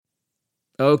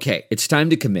Okay, it's time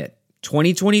to commit.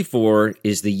 2024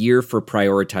 is the year for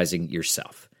prioritizing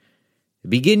yourself.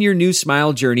 Begin your new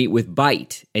smile journey with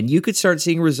Byte, and you could start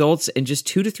seeing results in just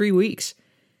 2 to 3 weeks.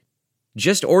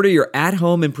 Just order your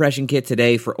at-home impression kit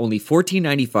today for only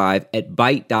 $14.95 at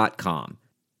Byte.com.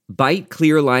 Byte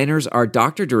clear liners are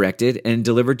doctor-directed and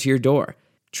delivered to your door.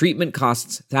 Treatment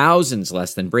costs thousands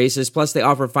less than braces, plus they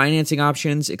offer financing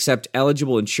options, accept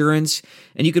eligible insurance,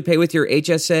 and you could pay with your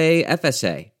HSA,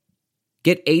 FSA.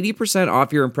 Get 80%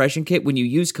 off your impression kit when you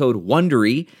use code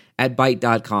WONDERY at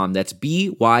Byte.com. That's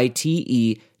BYTE.com.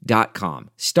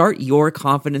 Start your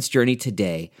confidence journey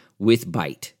today with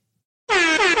Byte. Neal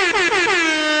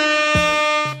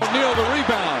the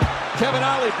rebound. Kevin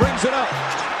Ollie brings it up.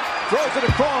 Throws it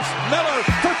across. Miller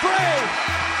for three.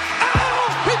 Oh!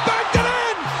 He backed it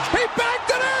in! He backed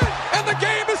it in! And the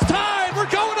game is tied. We're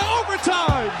going to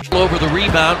overtime. Over the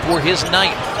rebound for his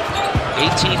ninth.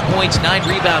 18 points, 9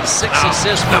 rebounds, 6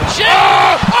 assists from Shea.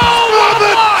 Oh,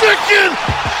 the chicken!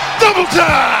 Double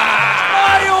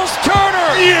time! Miles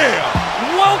Turner! Yeah!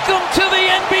 Welcome to the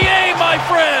NBA, my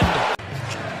friend!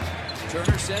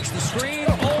 Turner sets the screen.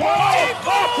 No!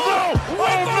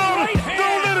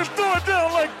 Don't let him throw it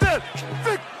down like that!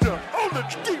 Victor on the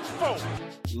deep phone!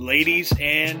 Ladies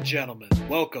and gentlemen,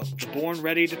 welcome to Born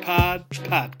Ready to Pod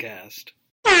podcast.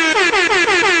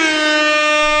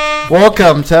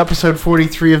 Welcome to episode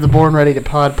 43 of the Born Ready to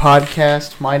Pod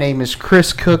podcast. My name is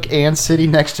Chris Cook, and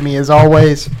sitting next to me, as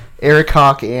always, Eric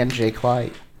Hawk and Jake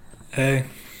Light. Hey.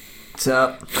 What's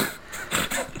up?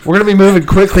 We're going to be moving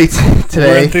quickly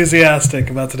today. We're enthusiastic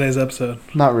about today's episode.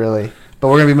 Not really, but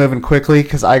we're going to be moving quickly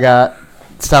because I got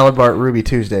Salad Bar at Ruby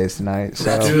Tuesdays tonight. So.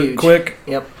 That's Do it huge. quick.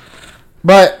 Yep.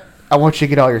 But I want you to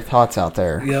get all your thoughts out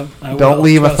there. Yep. Don't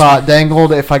leave a thought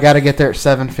dangled. If I got to get there at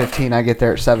 7:15, I get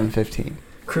there at 7:15.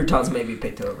 Croutons may be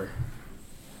picked over.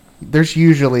 There's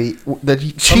usually the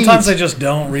cheese. Sometimes they just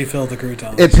don't refill the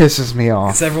croutons. It pisses me off.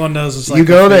 Because everyone knows it's like you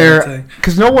go a favorite there thing.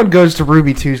 because no one goes to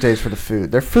Ruby Tuesdays for the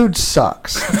food. Their food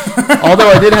sucks. Although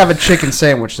I did have a chicken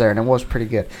sandwich there and it was pretty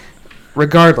good.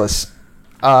 Regardless,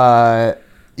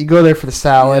 you go there for the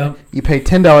salad. Yep. You pay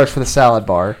 $10 for the salad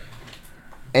bar,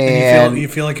 and you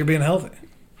feel like you're being healthy.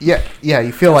 yeah,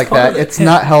 you feel like part that. of it. It's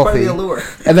not Part of healthy. the allure.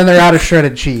 And then they're out of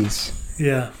shredded cheese.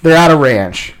 Yeah. They're out of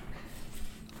ranch.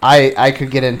 I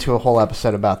could get into a whole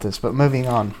episode about this, but moving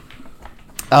on.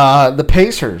 The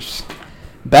Pacers,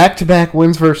 back-to-back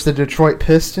wins versus the Detroit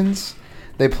Pistons.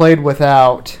 They played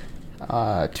without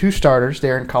 2 starters,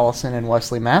 Darren Collison and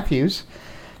Wesley Matthews.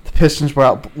 The Pistons were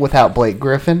out without Blake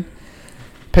Griffin.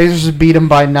 Pacers beat them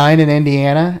by 9 in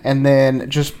Indiana, and then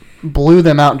just blew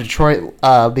them out in Detroit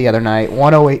the other night,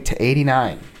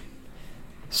 108-89.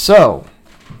 So,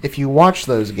 if you watch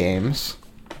those games,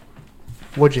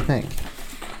 what'd you think?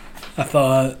 I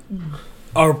thought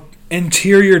our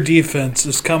interior defense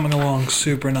is coming along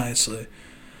super nicely.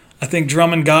 I think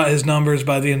Drummond got his numbers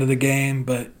by the end of the game,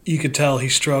 but you could tell he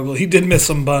struggled. He did miss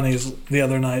some bunnies the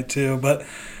other night too, but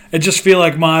I just feel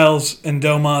like Miles and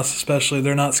Domas especially,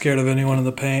 they're not scared of anyone in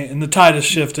the paint. And the tide has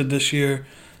shifted this year.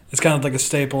 It's kind of like a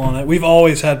staple on it. We've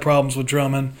always had problems with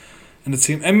Drummond, and it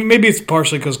seems. I mean, maybe it's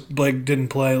partially because Blake didn't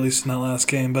play, at least in that last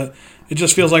game, but it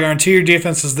just feels like our interior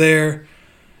defense is there.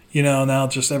 You know, now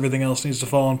just everything else needs to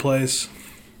fall in place.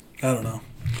 I don't know.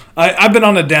 I've been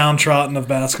on a downtrodden of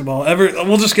basketball.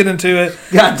 We'll just get into it.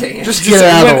 God dang it. Just get it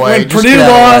out of the way. When Purdue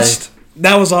lost,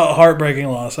 that was a heartbreaking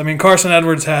loss. I mean, Carson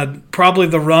Edwards had probably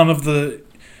the run of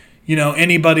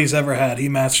anybody's ever had. He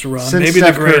matched a run. Since maybe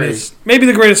Steph the greatest. Curry. Maybe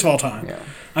the greatest of all time. Yeah.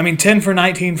 I mean, 10 for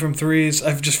 19 from threes.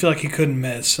 I just feel like he couldn't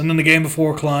miss. And then the game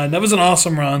before Klein, that was an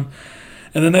awesome run.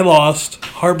 And then they lost,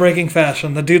 heartbreaking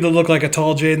fashion. The dude that looked like a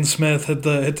tall Jaden Smith hit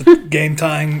the game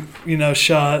tying,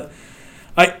 shot.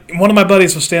 One of my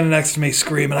buddies was standing next to me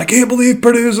screaming, "I can't believe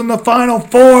Purdue's in the Final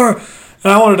Four!"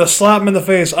 And I wanted to slap him in the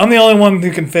face. I'm the only one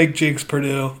who can fake jinx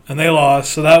Purdue, and they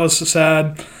lost, so that was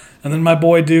sad. And then my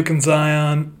boy Duke and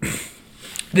Zion,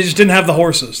 they just didn't have the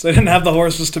horses. They didn't have the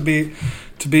horses to beat.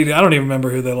 I don't even remember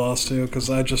who they lost to because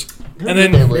I just. And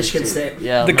then Michigan State.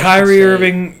 Yeah, the Kyrie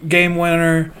Irving game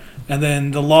winner. And then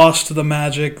the loss to the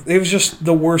Magic. It was just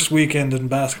the worst weekend in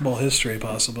basketball history,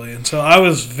 possibly. And so I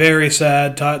was very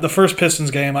sad. The first Pistons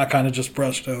game, I kind of just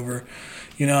brushed over.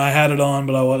 I had it on,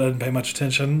 but I didn't pay much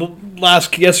attention.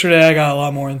 Yesterday, I got a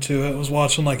lot more into it. I was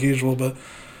watching like usual, but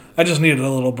I just needed a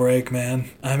little break, man.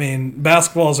 I mean,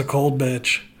 basketball is a cold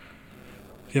bitch.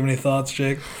 Do you have any thoughts,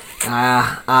 Jake?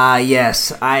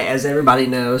 Yes. As everybody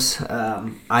knows,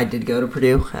 I did go to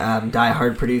Purdue.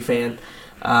 Diehard Purdue fan.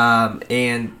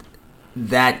 And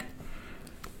that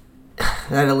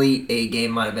Elite Eight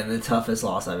game might have been the toughest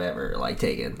loss I've ever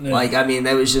taken. Yeah.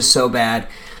 That was just so bad.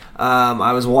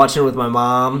 I was watching with my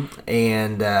mom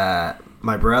and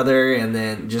my brother, and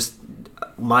then just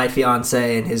my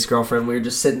fiance and his girlfriend. We were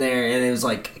just sitting there, and it was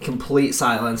like complete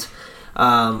silence.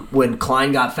 When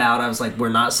Klein got fouled, I was like, we're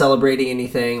not celebrating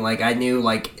anything. Like, I knew,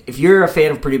 like, if you're a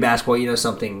fan of Purdue basketball, you know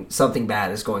something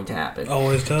bad is going to happen.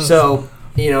 Always does. So,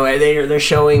 they're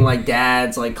showing, like,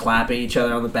 dads, like, clapping each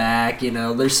other on the back.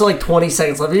 There's still, like, 20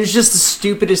 seconds left. It was just the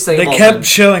stupidest thing. They kept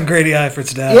showing Grady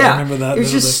Eifert's dad. Yeah, I remember that. It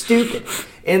was just stupid.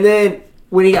 And then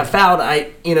when he got fouled,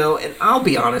 and I'll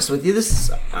be honest with you,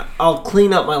 I'll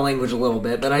clean up my language a little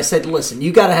bit, but I said, listen,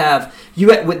 you got to have,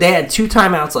 they had 2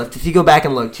 timeouts left. If you go back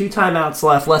and look, 2 timeouts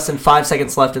left, less than 5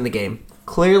 seconds left in the game.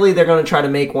 Clearly, they're going to try to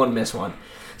make one, miss one.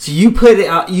 So you put it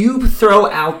out, you throw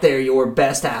out there your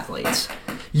best athletes.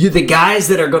 The guys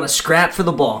that are going to scrap for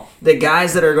the ball, the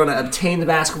guys that are going to obtain the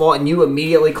basketball, and you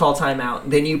immediately call timeout.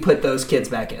 Then you put those kids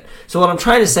back in. So what I'm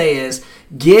trying to say is,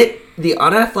 get the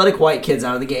unathletic white kids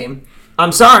out of the game.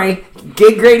 I'm sorry,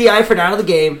 get Grady Eifert out of the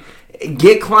game,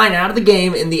 get Klein out of the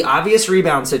game in the obvious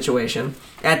rebound situation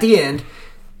at the end,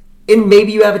 and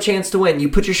maybe you have a chance to win. You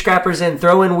put your scrappers in,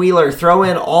 throw in Wheeler, throw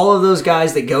in all of those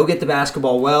guys that go get the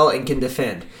basketball well and can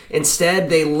defend. Instead,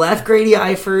 they left Grady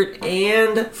Eifert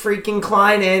and freaking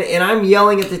Klein in, and I'm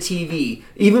yelling at the TV.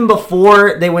 Even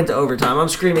before they went to overtime, I'm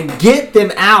screaming, get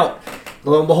them out.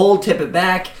 Lo and behold, tip it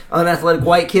back. Unathletic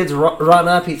white kids run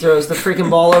up. He throws the freaking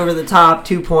ball over the top,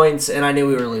 2 points, and I knew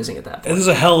we were losing at that point. This is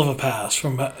a hell of a pass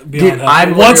from beyond.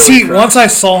 Dude, once I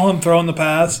saw him throwing the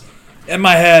pass, in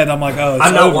my head, I'm like, oh, it's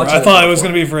over. I thought it was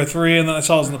going to be for a 3, and then I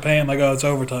saw it was in the paint. I'm like, oh, it's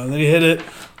overtime. And then he hit it.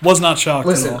 Was not shocked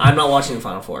at all. I'm not watching the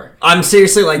Final Four. I'm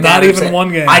seriously like that. Not even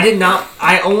one game. I did not.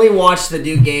 I only watched the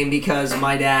Duke game because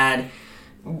my dad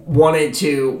wanted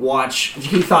to watch.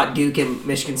 He thought Duke and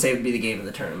Michigan State would be the game of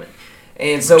the tournament.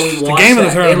 And so we watched the game of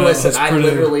the tournament. And listen, I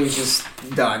literally was just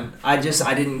done. I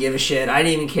didn't give a shit. I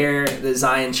didn't even care that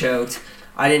Zion choked.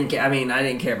 I didn't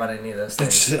care about any of those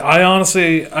things.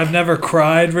 I've never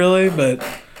cried really, but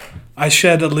I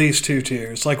shed at least 2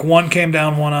 tears. Like one came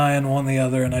down one eye and one the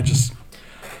other, and I'm just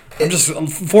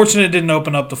fortunate it didn't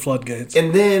open up the floodgates.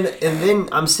 And then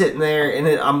I'm sitting there and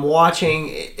then I'm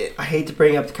watching. I hate to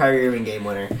bring up the Kyrie Irving game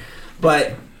winner,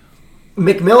 but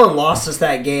McMillan lost us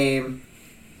that game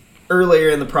earlier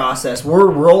in the process. We're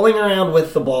rolling around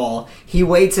with the ball. He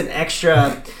waits an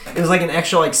extra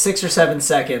 6 or 7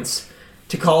 seconds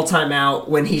to call timeout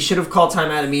when he should have called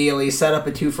timeout immediately, set up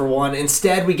a 2-for-1.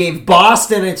 Instead, we gave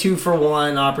Boston a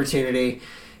 2-for-1 opportunity.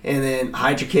 And then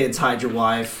hide your kids, hide your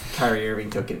wife. Kyrie Irving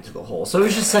took it into the hole. So it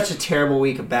was just such a terrible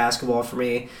week of basketball for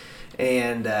me.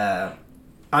 And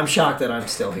I'm shocked that I'm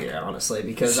still here, honestly,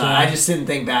 because I just didn't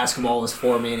think basketball was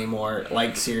for me anymore.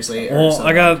 Like, seriously. Well,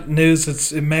 I got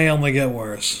news. It may only get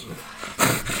worse.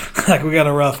 Like, we got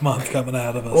a rough month coming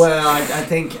out of us. Well, I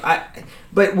think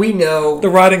but we know. The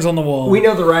writing's on the wall. We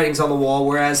know the writing's on the wall,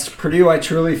 whereas Purdue, I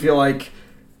truly feel like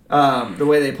the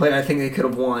way they played, I think they could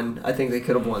have won. I think they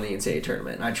could have won the NCAA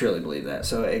tournament. I truly believe that.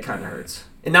 So it kind of hurts.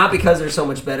 And not because they're so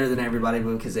much better than everybody,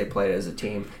 but because they played as a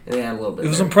team and they had a little bit. It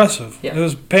was impressive. Yeah. It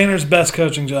was Painter's best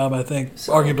coaching job, I think,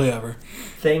 arguably ever.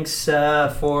 Thanks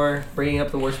for bringing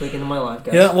up the worst weekend of my life,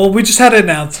 guys. Yeah, well, we just had to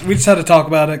announce. We just had to talk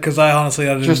about it because I honestly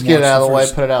didn't just get it out of the way,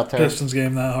 put it out there. Pistons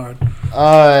game that hard.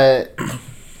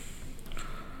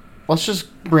 Let's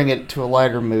just bring it to a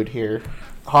lighter mood here.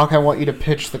 Hawk, I want you to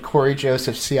pitch the Corey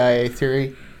Joseph CIA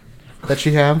theory that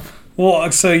you have.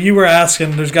 Well, so you were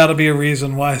asking, there's got to be a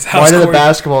reason why. Why do the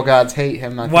basketball gods hate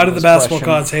him? Why do the basketball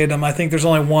gods hate him? I think there's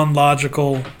only one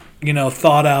logical,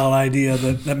 thought-out idea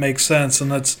that makes sense,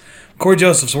 and that's Corey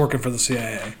Joseph's working for the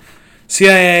CIA.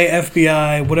 CIA,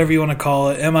 FBI, whatever you want to call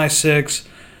it, MI6.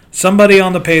 Somebody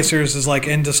on the Pacers is like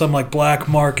into some like black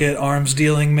market arms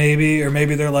dealing maybe, or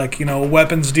maybe they're like, a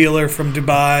weapons dealer from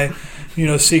Dubai,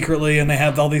 secretly, and they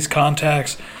have all these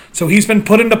contacts. So he's been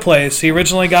put into place. He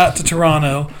originally got to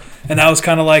Toronto, and that was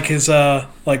kind of like his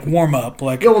warm up.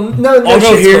 Like, I'll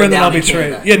go here and then I'll be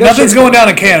traded. Yeah, nothing's going down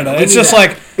in Canada. It's just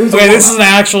like, okay, this is an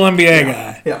actual NBA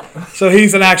guy. Yeah. So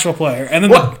he's an actual player, and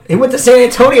then he went to San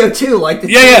Antonio too.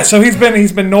 So he's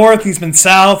been north, he's been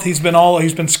south, he's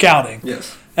been scouting.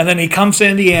 Yes. And then he comes to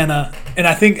Indiana, and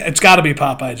I think it's got to be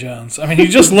Popeye Jones. I mean, you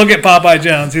just look at Popeye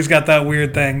Jones, he's got that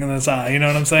weird thing in his eye. You know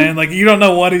what I'm saying? Like, you don't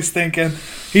know what he's thinking.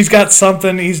 He's got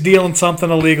something. He's dealing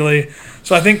something illegally.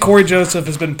 So I think Corey Joseph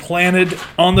has been planted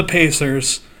on the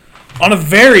Pacers on a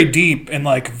very deep and,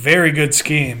 very good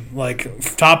scheme. Like,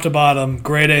 top to bottom,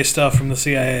 grade A stuff from the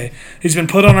CIA. He's been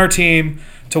put on our team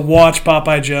to watch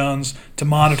Popeye Jones, to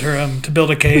monitor him, to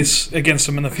build a case against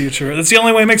him in the future. That's the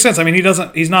only way it makes sense. I mean,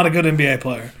 he's not a good NBA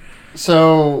player.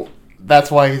 So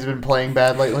that's why he's been playing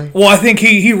bad lately? Well, I think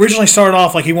he originally started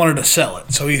off like he wanted to sell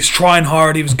it. So he's trying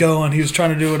hard. He was going. He was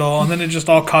trying to do it all. And then it just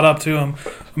all caught up to him.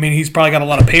 I mean, he's probably got a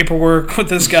lot of paperwork with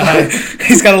this guy.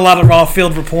 He's got a lot of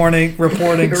off-field reporting.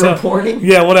 So, Reporting?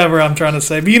 Yeah, whatever I'm trying to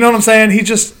say. But you know what I'm saying?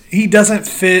 He doesn't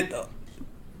fit.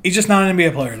 He's just not an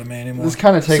NBA player to me anymore. This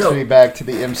kind of takes me back to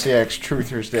the MCX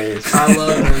Truthers days. I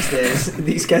love those days.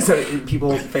 These guys,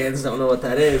 fans don't know what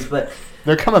that is, but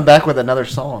They're coming back with another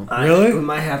song. Really? We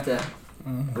might have to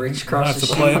reach across Have the to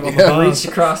sheet. play it on the pod. Reach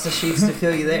across the sheets to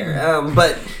feel you there.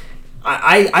 But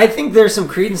I think there's some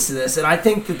credence to this, and I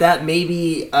think that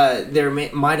maybe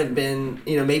might have been,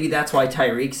 maybe that's why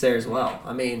Tyreek's there as well.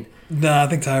 I mean. No, I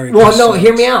think Tyreek. Well, no,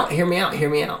 hear me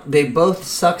out. They both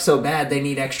suck so bad they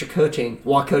need extra coaching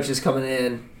while coach is coming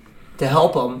in to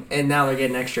help them, and now they're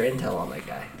getting extra intel on that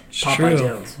guy. It's Popeye true.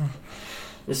 Jones.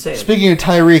 Just saying. Speaking of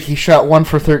Tyreek, he shot 1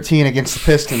 for 13 against the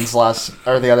Pistons the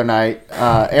other night.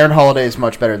 Aaron Holiday is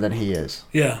much better than he is.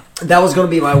 Yeah. That was going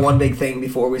to be my one big thing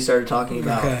before we started talking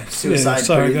about suicide. Yeah,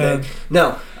 sorry, pretty go thing.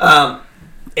 ahead. No,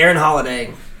 Aaron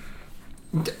Holiday.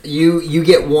 You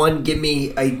get one. Give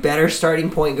me a better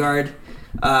starting point guard.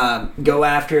 Go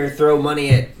after, throw money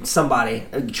at somebody.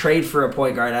 Trade for a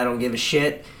point guard. I don't give a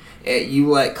shit. You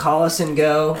let Collison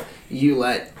go. You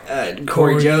let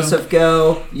Corey Joseph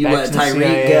go. You let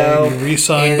Tyreek go. You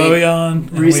re-sign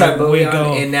Bojan. Re-sign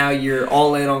Bojan, and now you're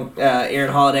all in on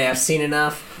Aaron Holiday. I've seen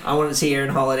enough. I want to see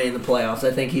Aaron Holiday in the playoffs.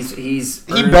 I think he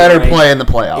better play in the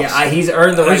playoffs. Yeah, he's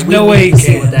earned the right. There's no way he can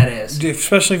see can. what that is.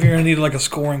 Especially if you're going to need like a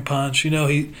scoring punch. He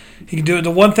can do it. The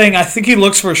one thing, I think he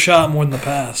looks for a shot more than the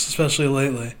pass, especially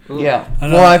lately. Yeah. I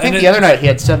I think the other night he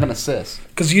had 7 assists.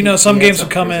 Because, some games have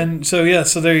come in. So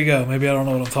there you go. Maybe I don't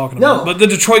know what I'm talking about. But the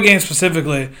Detroit game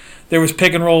specifically, there was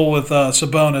pick and roll with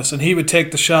Sabonis, and he would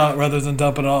take the shot rather than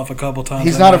dump it off a couple times.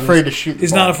 He's not afraid to shoot.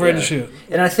 He's not afraid to shoot.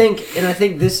 And I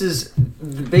think this is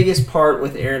the biggest part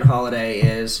with Aaron Holiday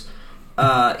is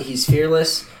he's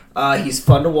fearless, he's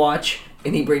fun to watch,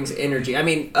 and he brings energy. I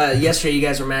mean, yesterday you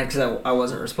guys were mad because I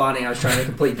wasn't responding. I was trying to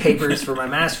complete papers for my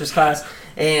master's class,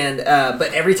 and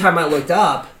but every time I looked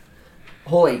up,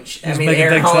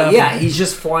 Aaron Holiday, he's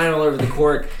just flying all over the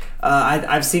court.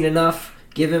 I've seen enough.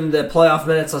 Give him the playoff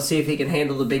minutes. Let's see if he can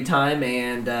handle the big time,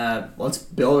 and let's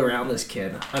build around this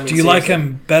kid. Do you like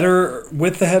him better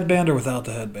with the headband or without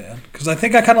the headband? Because I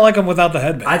think I kind of like him without the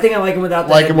headband. I think I like him without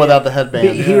the headband. Without the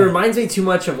headband. He reminds me too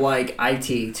much of like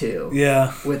IT too.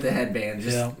 Yeah. With the headband.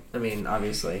 I mean,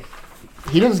 obviously.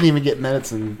 He doesn't even get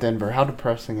minutes in Denver. How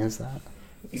depressing is that?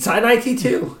 You signed IT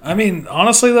too. I mean,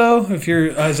 honestly though, if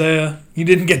you're Isaiah, you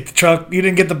didn't get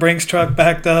the Brinks truck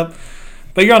backed up,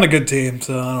 but you're on a good team,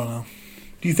 so I don't know.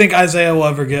 Do you think Isaiah will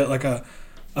ever get like a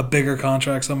bigger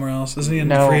contract somewhere else? Isn't he in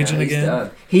free agent again?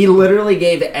 Done. He literally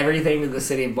gave everything to the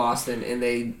city of Boston, and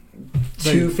they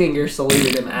two-finger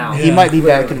saluted him out. He might be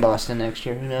back in Boston next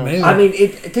year. Who knows? Maybe. I mean,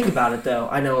 think about it, though.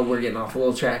 I know we're getting off a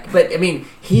little track. But, I mean,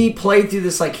 he played through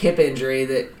this, like, hip injury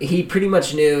that he pretty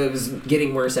much knew it was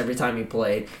getting worse every time he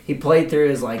played. He played through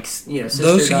his, like,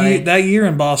 sister dying. That year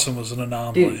in Boston was an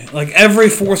anomaly. Dude. Like, every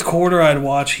fourth quarter I'd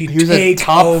watch, he'd take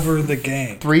over the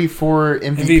game. 3-4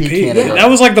 MVP candidate. Yeah, that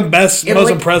was, like, the best,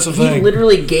 most impressive thing. He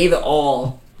literally gave it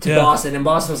all to Boston, and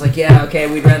Boston was like, yeah,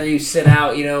 okay, we'd rather you sit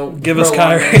out, give us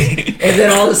Kyrie. And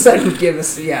then all of a sudden,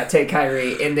 take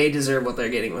Kyrie, and they deserve what they're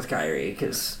getting with Kyrie,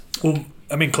 because... Well,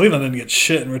 I mean, Cleveland didn't get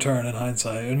shit in return in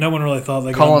hindsight. No one really thought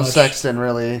they got Colin much. Sexton,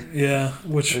 really. Yeah,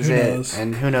 which, who knows?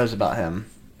 And who knows about him.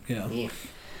 Yeah. Right.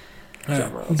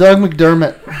 Doug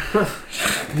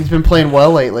McDermott. He's been playing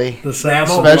well lately.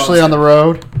 Especially on the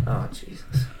road. Oh,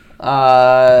 Jesus.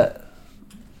 I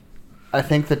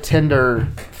think the Tinder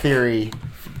theory...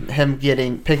 him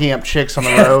picking up chicks on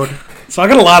the road. So I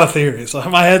got a lot of theories.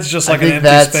 My head's just like an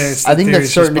empty space. I think that's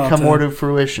starting to come more to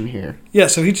fruition here. Yeah,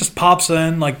 so he just pops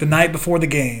in like the night before the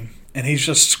game, and he's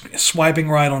just swiping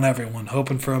right on everyone,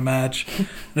 hoping for a match. And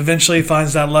eventually he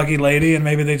finds that lucky lady, and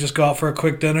maybe they just go out for a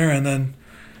quick dinner, and then,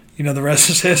 the rest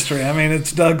is history. I mean,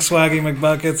 it's Doug Swaggy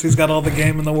McBuckets. He's got all the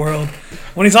game in the world.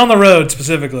 When he's on the road,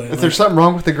 specifically. Is there something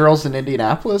wrong with the girls in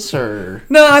Indianapolis, or?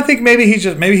 No, I think maybe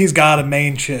he's got a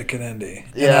main chick in Indy.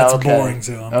 And that's boring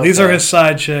to him. Okay. These are his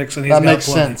side chicks, and he's got plenty. That makes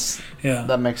sense. Yeah,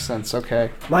 that makes sense. Okay.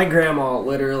 My grandma,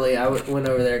 literally, I went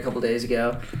over there a couple days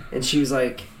ago, and she was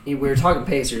like, we were talking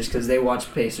Pacers because they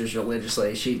watch Pacers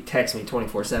religiously. She texts me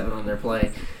 24/7 on their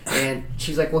play, and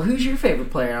she's like, "Well, who's your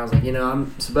favorite player?" And I was like, I'm a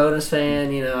Sabonis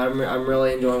fan. I'm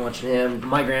really enjoying watching him.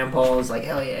 My grandpa was like,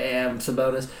 "Hell yeah, I'm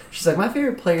Sabonis." She's like, "My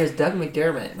favorite player is Doug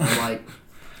McDermott." And I'm like,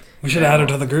 we should add her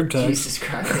to the group text. Jesus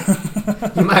Christ,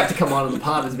 you might have to come on to the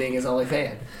pod as being his only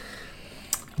fan.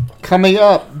 Coming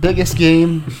up, biggest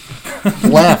game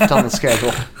left on the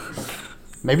schedule.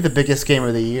 Maybe the biggest game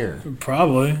of the year.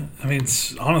 Probably. I mean,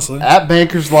 honestly. At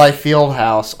Bankers Life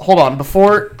Fieldhouse. Hold on,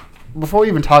 before we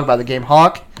even talk about the game,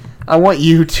 Hawk, I want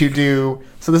you to do.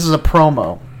 So this is a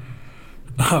promo.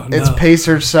 Oh, no. It's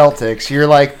Pacers Celtics. You're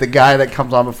like the guy that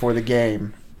comes on before the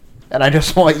game, and I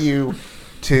just want you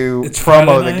to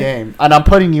promo the game. And I'm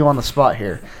putting you on the spot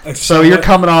here. So you're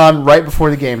coming on right before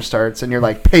the game starts, and you're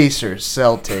like Pacers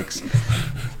Celtics.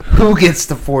 Who gets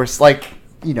the force? Like,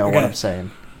 you know what I'm saying.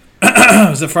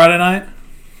 Is it Friday night?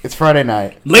 It's Friday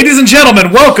night. Ladies and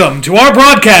gentlemen, welcome to our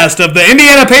broadcast of the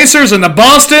Indiana Pacers and the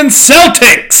Boston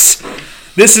Celtics.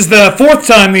 This is the fourth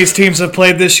time these teams have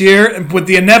played this year with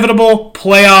the inevitable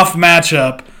playoff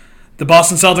matchup. The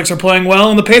Boston Celtics are playing well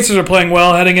and the Pacers are playing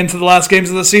well heading into the last games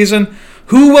of the season.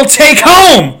 Who will take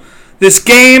home this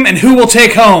game and who will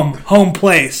take home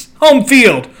place, home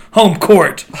field, home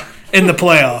court in the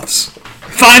playoffs?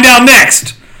 Find out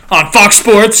next on Fox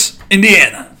Sports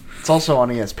Indiana. It's also on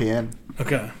ESPN.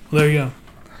 Okay, well, there you go.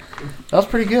 That was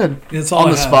pretty good. It's all on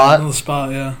the spot. On the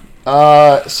spot,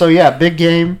 yeah. So yeah, big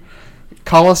game.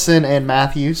 Collison and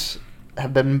Matthews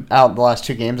have been out the last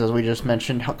two games, as we just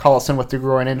mentioned. Collison with the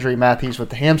groin injury, Matthews with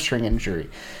the hamstring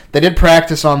injury. They did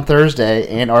practice on Thursday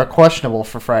and are questionable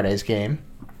for Friday's game.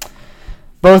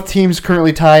 Both teams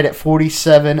currently tied at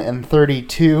 47 and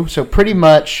 32, so pretty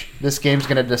much this game's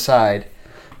going to decide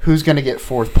who's going to get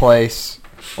fourth place,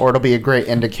 or it'll be a great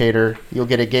indicator. You'll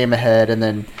get a game ahead, and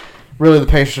then really the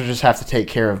Pacers just have to take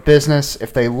care of business.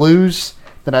 If they lose,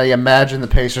 then I imagine the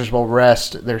Pacers will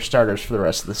rest their starters for the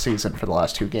rest of the season for the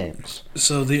last two games.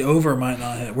 So the over might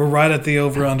not hit. We're right at the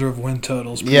over-under of win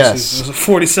totals. Yes. It was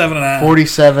 47.5.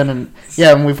 47,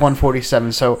 and we've won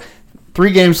 47. So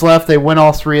 3 games left. They win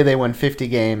all 3. They win 50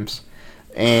 games.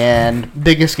 And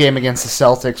biggest game against the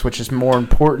Celtics, which is more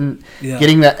important,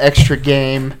 getting that extra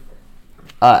game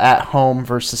at home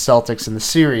versus Celtics in the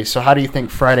series. So how do you think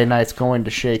Friday night's going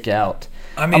to shake out?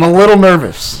 I mean, I'm a little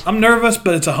nervous. I'm nervous,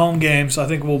 but it's a home game, so I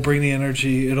think we'll bring the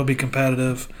energy. It'll be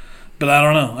competitive. But I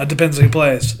don't know. It depends who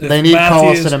plays. If they need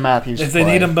Collison and Matthews if they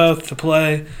need them both to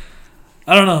play,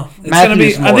 I don't know. It's gonna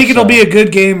be. I think it'll be a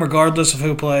good game regardless of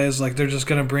who plays. Like, they're just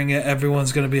going to bring it.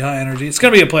 Everyone's going to be high energy. It's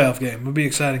going to be a playoff game. It'll be an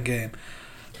exciting game.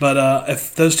 But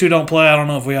if those two don't play, I don't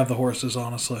know if we have the horses,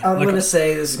 honestly. I'm going to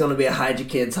say this is going to be a hide your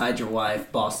kids, hide your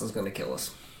wife. Boston's going to kill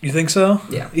us. You think so?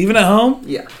 Yeah. Even at home?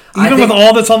 Yeah. Even with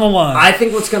all that's on the line? I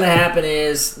think what's going to happen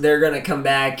is they're going to come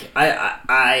back.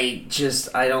 I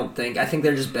think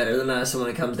they're just better than us, and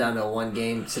when it comes down to a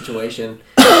one-game situation,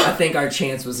 I think our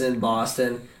chance was in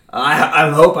Boston. I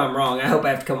hope I'm wrong. I hope I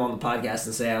have to come on the podcast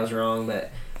and say I was wrong,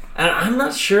 but I'm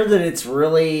not sure that it's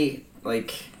really,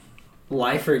 like,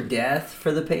 life or death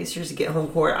for the Pacers to get home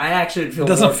court. I actually would feel it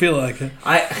doesn't feel like it.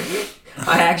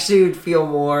 I actually would feel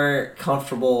more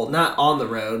comfortable, not on the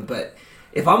road, but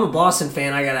if I'm a Boston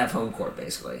fan, I got to have home court,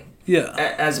 basically. Yeah.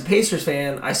 As a Pacers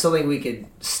fan, I still think we could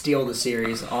steal the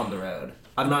series on the road.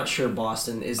 I'm not sure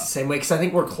Boston is the same way, because I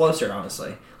think we're closer,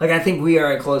 honestly. Like, I think we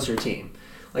are a closer team.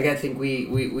 Like, I think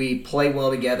we play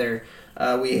well together.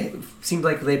 Seems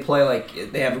like they play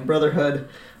like they have a brotherhood.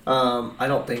 I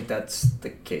don't think that's the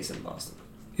case in Boston.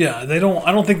 Yeah, they don't.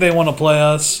 I don't think they want to play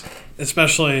us,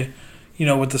 especially,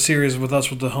 with the series with us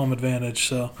with the home advantage.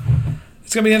 So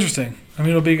it's gonna be interesting. I mean,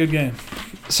 it'll be a good game.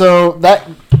 So that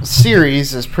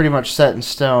series is pretty much set in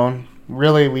stone.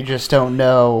 Really, we just don't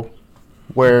know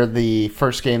where the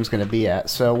first game's going to be at.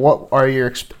 So what are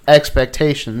your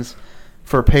expectations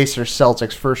for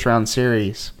Pacers-Celtics first-round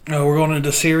series? Oh, we're going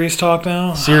into series talk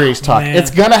now? Series talk. Man.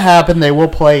 It's going to happen. They will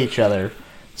play each other.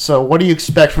 So what do you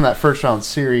expect from that first-round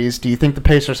series? Do you think the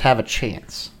Pacers have a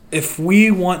chance? If we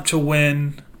want to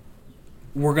win,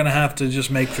 we're going to have to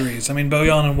just make threes. I mean,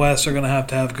 Bojan and West are going to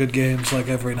have good games like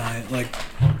every night, like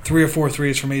 3 or 4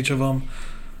 threes from each of them.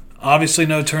 Obviously,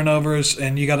 no turnovers,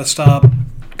 and you got to stop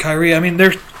Kyrie. I mean,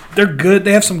 they're good.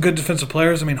 They have some good defensive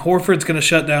players. I mean, Horford's going to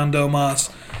shut down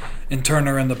Domas and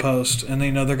Turner in the post, and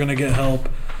they're going to get help.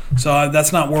 So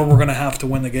that's not where we're going to have to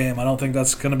win the game. I don't think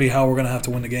that's going to be how we're going to have to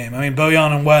win the game. I mean,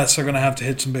 Bojan and West are going to have to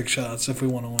hit some big shots if we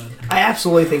want to win. I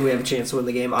absolutely think we have a chance to win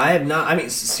the game.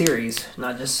 Series,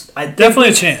 not just. Definitely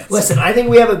a chance. Listen, I think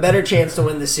we have a better chance to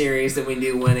win the series than we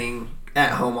do winning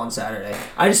at home on Saturday.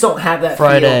 I just don't have that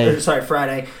Friday. feel.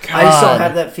 Friday. God. I just don't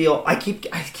have that feel. I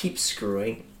keep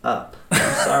screwing up.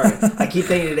 I'm sorry. I keep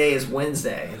thinking today is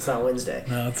Wednesday. It's not Wednesday.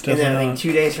 No, it's definitely and then, not.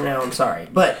 2 days from now, I'm sorry.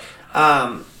 But,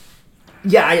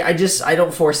 yeah, I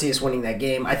don't foresee us winning that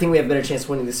game. I think we have a better chance of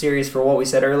winning the series for what we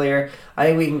said earlier. I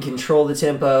think we can control the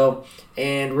tempo.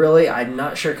 And really, I'm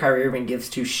not sure Kyrie Irving gives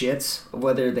two shits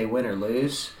whether they win or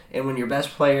lose. And when your best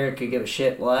player could give a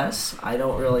shit less, I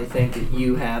don't really think that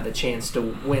you have a chance to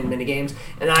win many games.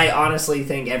 And I honestly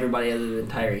think everybody other than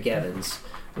Tyreek Evans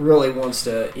really wants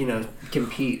to,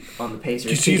 compete on the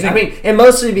Pacers team. And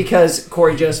mostly because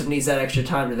Corey Joseph needs that extra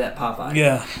time to vet Popeye.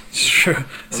 Yeah, sure.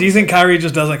 So you think Kyrie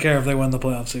just doesn't care if they win the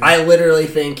playoff series? I literally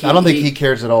think I don't think he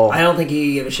cares at all. I don't think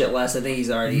he give a shit less. I think he's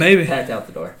already packed out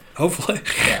the door. Hopefully.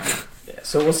 Yeah.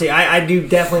 So we'll see. I do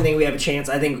definitely think we have a chance.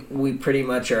 I think we pretty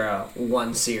much are a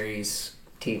one-series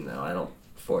team, though. I don't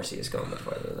foresee us going much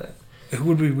further than that. Who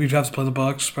would we? We'd have to play the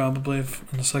Bucks probably in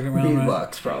the second round, right? The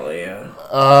Bucks probably, yeah.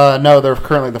 No, they're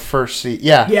currently the first seed.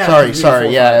 Yeah. Sorry.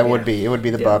 Yeah, it would be. It would be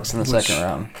the Bucks in the second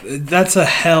round. That's a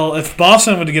hell. If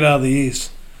Boston were to get out of the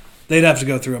East, they'd have to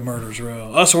go through a murder's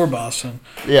row. Us or Boston.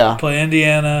 Yeah. Play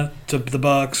Indiana to the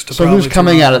Bucks. So who's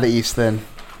coming out of the East then?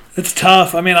 It's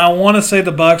tough. I mean, I want to say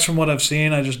the Bucks from what I've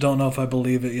seen. I just don't know if I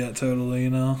believe it yet totally,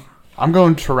 I'm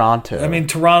going Toronto. I mean,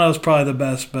 Toronto's probably the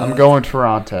best bet. I'm going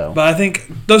Toronto. But I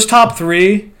think those top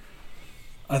three,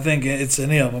 I think it's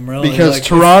any of them, really. Because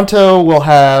Toronto will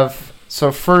have...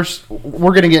 So first,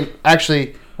 we're going to get...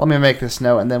 Actually, let me make this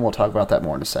note, and then we'll talk about that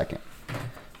more in a second.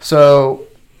 So,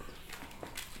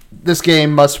 this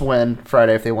game must win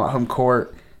Friday if they want home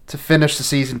court. To finish the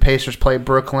season, Pacers play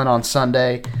Brooklyn on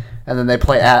Sunday, and then they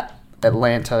play at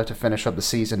Atlanta to finish up the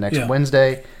season next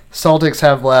Wednesday. Celtics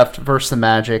have left versus the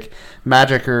Magic.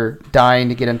 Magic are dying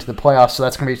to get into the playoffs, so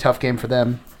that's going to be a tough game for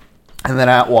them. And then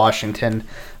at Washington.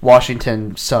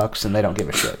 Washington sucks, and they don't give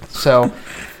a shit. So,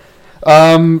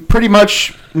 pretty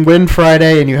much win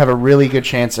Friday, and you have a really good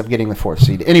chance of getting the 4th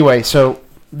seed. Anyway, so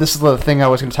this is the thing I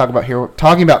was going to talk about here. We're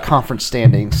talking about conference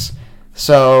standings.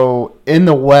 So, in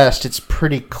the West, it's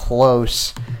pretty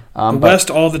close. The West,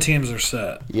 all the teams are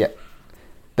set. Yeah.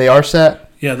 They are set?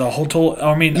 Yeah, the whole total.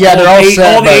 I mean, yeah, they're all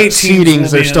set. All the seedings,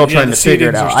 they're still trying to figure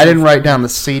it out. I didn't write down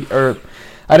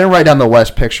I didn't write down the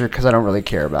West picture because I don't really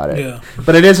care about it. Yeah.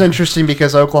 But it is interesting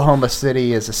because Oklahoma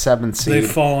City is a 7th seed.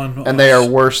 They've fallen, and they are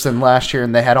worse than last year,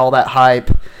 and they had all that hype.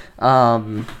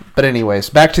 But anyways,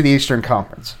 back to the Eastern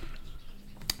Conference.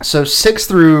 So 6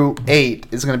 through 8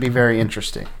 is going to be very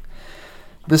interesting.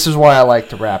 This is why I like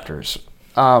the Raptors.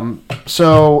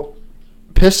 So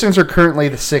Pistons are currently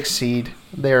the 6th seed.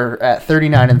 They're at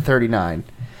 39-39.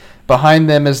 Behind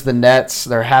them is the Nets.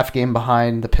 They're half game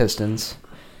behind the Pistons.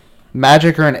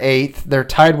 Magic are in 8th. They're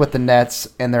tied with the Nets,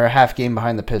 and they're a half game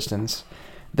behind the Pistons.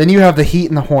 Then you have the Heat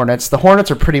and the Hornets. The Hornets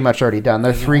are pretty much already done.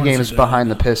 They're 3 games behind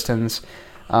the Pistons.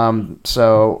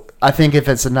 So I think if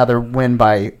it's another win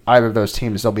by either of those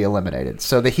teams, they'll be eliminated.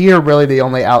 So the Heat are really the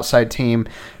only outside team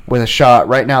with a shot.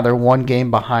 Right now, they're 1 game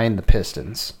behind the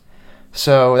Pistons.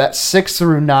 So that 6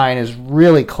 through 9 is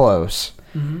really close.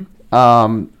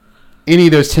 Mm-hmm. Any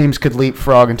of those teams could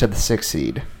leapfrog into the 6th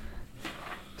seed.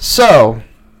 So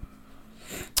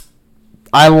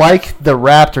I like the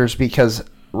Raptors because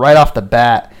right off the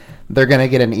bat, they're going to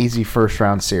get an easy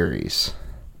first-round series.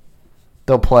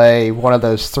 They'll play one of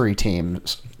those 3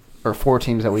 teams, or 4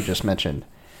 teams that we just mentioned.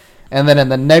 And then in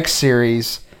the next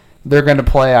series, they're going to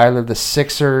play either the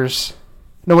Sixers...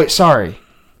 No, wait, sorry.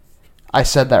 I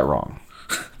said that wrong.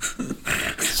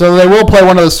 So they will play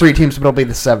one of those 3 teams, but it'll be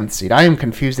the 7th seed. I am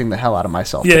confusing the hell out of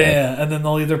myself today. Yeah, and then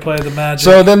they'll either play the Magic...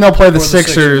 So then they'll play the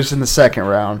Sixers in the second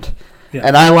round. Yeah.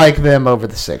 And I like them over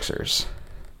the Sixers.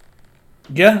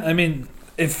 Yeah, I mean,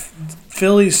 if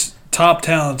Philly's top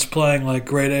talent's playing like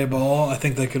grade A ball, I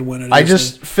think they could win it.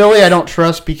 Philly I don't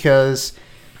trust because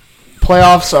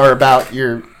playoffs are about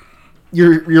your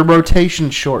rotation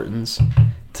shortens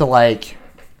to like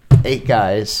 8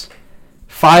 guys.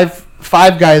 Five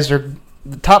guys are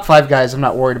the top 5 guys I'm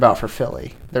not worried about for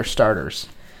Philly. They're starters.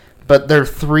 But their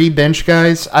 3 bench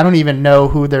guys, I don't even know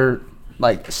who their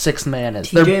like 6th man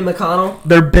is. TJ McConnell?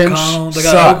 Their bench they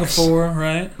got sucks. Okafor,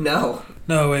 right?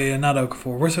 No, wait, not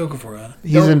Okafor. Where's Okafor at?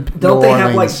 He's in Don't New they Orleans.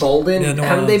 have like Bolden? Yeah,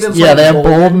 Haven't they been playing Yeah, they have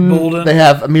Bolden. They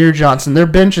have Amir Johnson. Their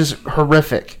bench is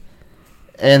horrific.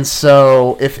 And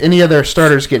so if any of their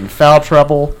starters get in foul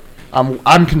trouble,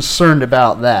 I'm concerned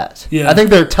about that. Yeah. I think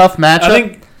they're a tough matchup.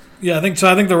 I think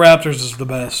so. I think the Raptors is the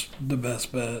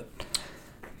best bet.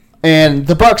 And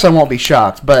the Bucks, I won't be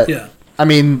shocked, but yeah. I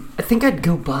mean, I think I'd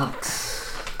go Bucks.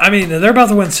 I mean, they're about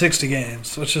to win 60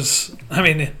 games, which is, I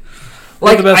mean,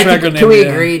 like the best record in can the we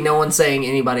NBA. agree? No one's saying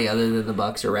anybody other than the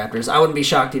Bucks or Raptors. I wouldn't be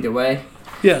shocked either way.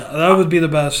 Yeah, that would be the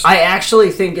best. I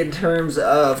actually think in terms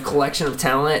of collection of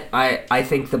talent, I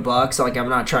think the Bucks. Like, I'm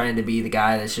not trying to be the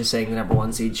guy that's just saying the number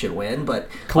 1 seed should win, but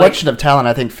collection of talent,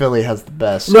 I think Philly has the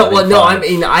best. No, I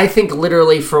mean, I think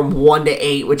literally from 1 to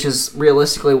 8, which is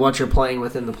realistically what you're playing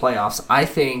with in the playoffs. I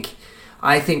think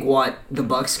I think what the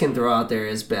Bucks can throw out there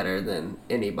is better than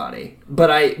anybody. But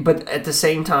at the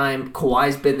same time,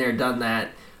 Kawhi's been there, done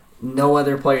that. No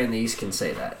other player in the East can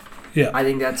say that. Yeah. I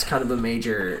think that's kind of a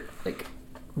major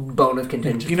bone of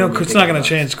contention. You know, it's not going to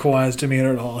change Kawhi's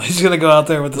demeanor at all. He's going to go out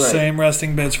there with the same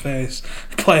resting bitch face,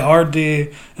 play hard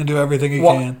D, and do everything he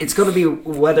can. It's going to be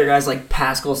whether guys like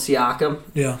Pascal Siakam,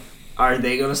 are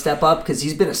they going to step up? Because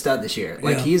he's been a stud this year.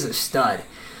 He's a stud.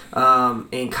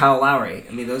 And Kyle Lowry.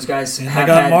 I mean, those guys have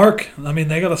got Mark. I mean,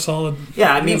 they got a solid.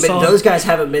 Yeah, I mean, but those guys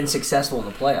haven't been successful in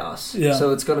the playoffs. Yeah.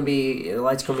 So it's going to be the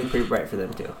light's going to be pretty bright for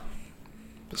them too.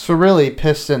 So really,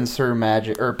 Pistons through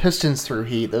Magic or Pistons through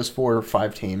Heat, those 4 or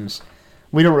 5 teams,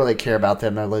 we don't really care about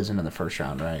them. They're losing in the first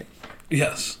round, right?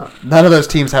 Yes. None of those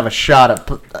teams have a shot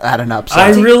at an upset.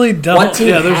 I really don't. What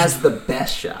team has the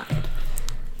best shot?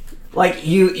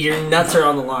 Your nuts are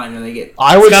on the line when they get.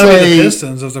 I would say be the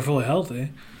Pistons if they're fully healthy.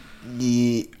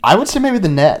 I would say maybe the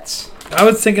Nets. I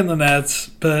was thinking the Nets,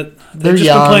 but they're just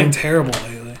young. been playing terrible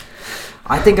lately.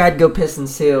 I think I'd go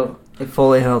Pistons too.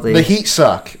 Fully healthy. The Heat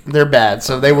suck. They're bad,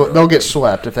 so they'll get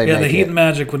swept if they make it. Yeah, the Heat and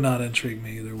Magic would not intrigue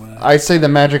me either way. I'd say the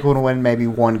Magic would win maybe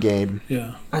 1 game.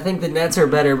 Yeah. I think the Nets are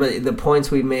better, but the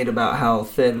points we made about how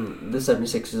thin the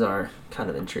 76ers are kind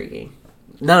of intriguing.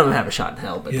 None of them have a shot in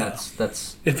hell, but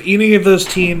that's... If any of those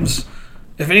teams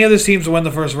win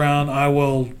the first round, I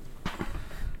will...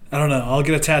 I don't know. I'll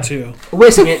get a tattoo. Wait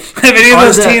a second. If any of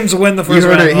those teams win the first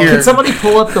round, can somebody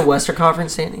pull up the Western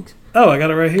Conference standings? Oh, I got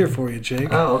it right here for you, Jake.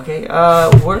 Oh, okay.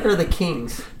 Where are the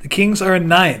Kings? The Kings are in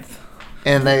 9th.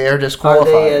 And they are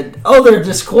disqualified. They're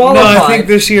disqualified. No, I think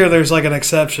this year there's an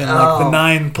exception. The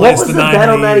 9 plays the 9. What was the bet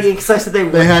on that again? Because I said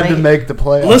they had to make the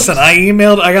playoffs. Listen,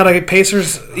 I got a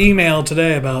Pacers email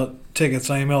today about tickets.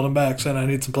 I emailed them back saying I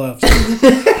need some playoffs.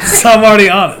 So I'm already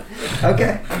on it.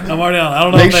 Okay. I'm already on it. I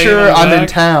don't know Make sure I'm in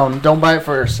town. Don't buy it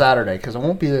for Saturday because I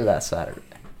won't be there that Saturday.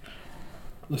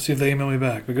 Let's see if they email me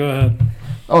back, but go ahead.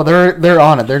 Oh, they're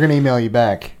on it. They're going to email you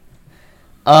back.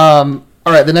 All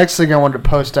right, the next thing I wanted to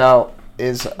post out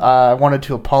is I wanted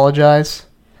to apologize.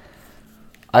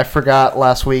 I forgot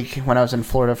last week when I was in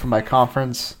Florida for my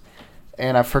conference,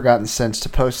 and I've forgotten since to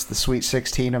post the Sweet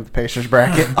 16 of the Pacers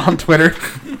bracket on Twitter.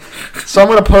 So I'm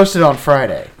going to post it on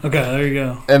Friday. Okay, there you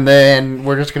go. And then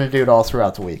we're just going to do it all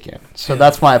throughout the weekend. So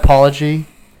that's my apology.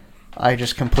 I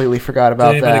just completely forgot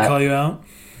about that. Did anybody call you out?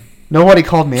 Nobody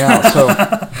called me out, so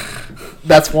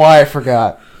that's why I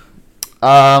forgot.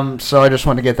 So I just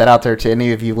want to get that out there to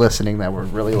any of you listening that we're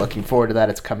really looking forward to that.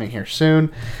 It's coming here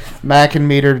soon. Mac and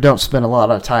Meter, don't spend a lot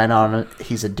of time on it.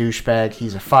 He's a douchebag.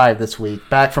 He's a 5 this week.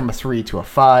 Back from a 3 to a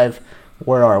 5.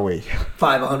 Where are we?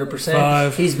 5, 100%.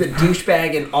 5. He's been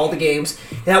douchebag in all the games.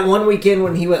 That one weekend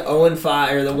when he went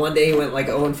 0-5, or the one day he went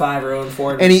 0-5 or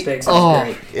 0-4 and he, great.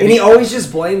 And he always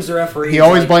just blames the referee. He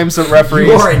always blames the referees.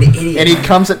 You are an idiot. And he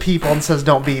comes at people and says,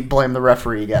 don't blame the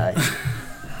referee guy.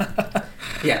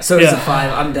 Yeah, so it's a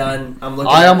 5. I'm done. I'm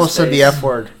looking. I almost said the F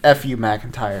word. F you,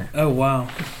 McIntyre. Oh, wow.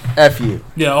 F you.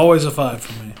 Yeah, always a 5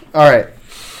 for me. All right.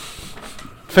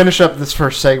 Finish up this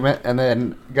first segment, and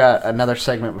then got another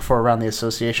segment before around the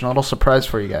association. A little surprise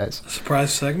for you guys.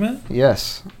 Surprise segment?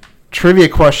 Yes. Trivia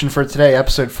question for today,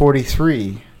 episode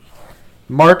 43.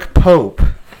 Mark Pope.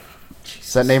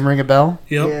 Does that name ring a bell?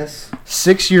 Yep. Yes.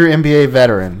 6-year NBA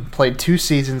veteran. Played 2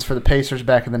 seasons for the Pacers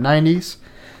back in the 90s.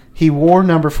 He wore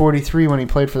number 43 when he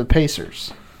played for the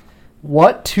Pacers.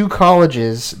 What 2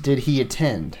 colleges did he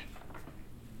attend?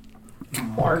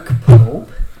 Mark Pope.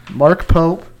 Mark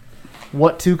Pope.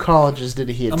 What 2 colleges did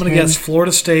he attend? I'm going to guess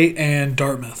Florida State and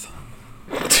Dartmouth.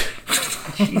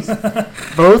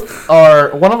 Both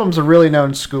are... One of them's a really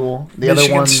known school. The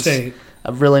Michigan other one's State.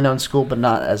 A really known school, but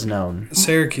not as known.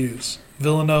 Syracuse.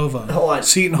 Villanova. Hold on.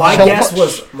 Seton My Hall.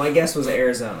 guess was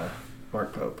Arizona.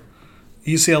 Mark Pope.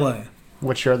 UCLA.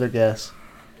 What's your other guess?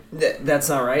 That's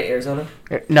not right, Arizona?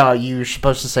 No, you're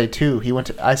supposed to say 2.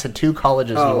 I said 2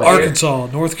 colleges. Oh, he went. Arkansas,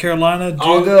 North Carolina.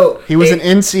 I'll go. He was an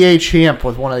NCAA champ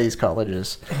with one of these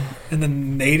colleges. In the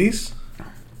 80s?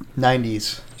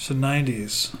 90s. So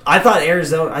 90s. I thought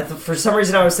Arizona. For some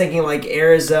reason, I was thinking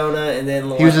Arizona, and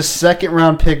then he was a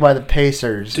second-round pick by the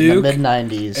Pacers Duke, in the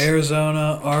mid-90s.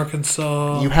 Arizona,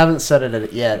 Arkansas. You haven't said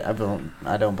it yet.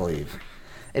 I don't believe.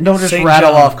 And don't just St.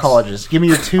 rattle John's. off colleges. Give me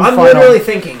your 2 I'm final... literally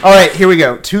thinking. All right, here we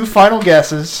go. 2 final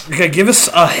guesses. Okay, give us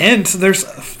a hint. There's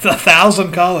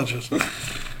 1,000 colleges.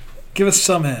 Give us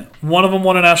some hint. One of them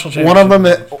won a national championship. One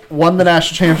of them won the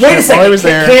national championship Wait a second. while he was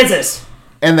there. Kansas.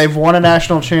 And they've won a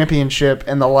national championship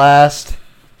in the last...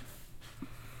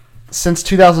 Since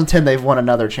 2010, they've won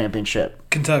another championship.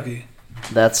 Kentucky.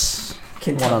 That's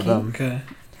one of them. Okay.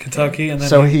 Kentucky. And then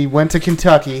So he went to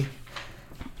Kentucky.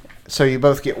 So you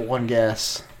both get 1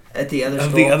 guess. At the other of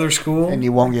school? the other school. And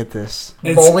you won't get this.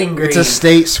 Bowling Green. It's a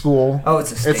state school. Oh,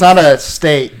 it's a state. It's not a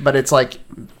state, but it's like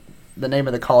the name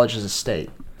of the college is a state,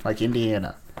 like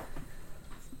Indiana.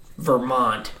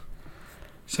 Vermont.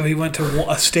 So he went to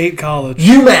a state college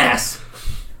UMass.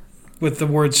 with the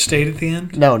word "state" at the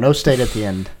end. No state at the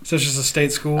end. So it's just a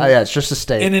state school. Oh yeah, it's just a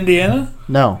state. In Indiana.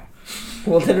 No,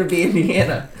 Well, then it would be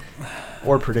Indiana.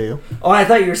 or Purdue. Oh, I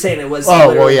thought you were saying it was. Oh, well,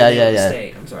 literally yeah, the name of the yeah.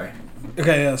 State. I'm sorry.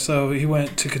 Okay, yeah. So he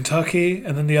went to Kentucky,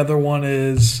 and then the other one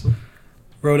is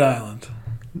Rhode Island.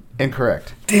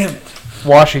 Incorrect. Damn it!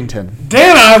 Washington.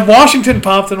 Damn it! Washington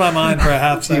popped in my mind for a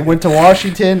half He second. went to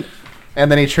Washington,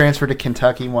 and then he transferred to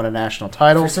Kentucky, won a national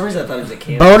title. For some reason, I thought it was a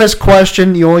Kansas. Bonus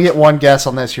question: you only get one guess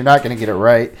on this. You're not going to get it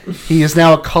right. He is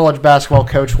now a college basketball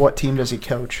coach. What team does he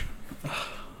coach?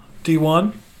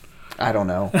 D1. I don't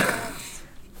know.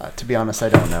 To be honest, I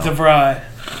don't know. DeVry.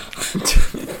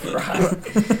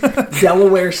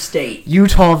 Delaware State.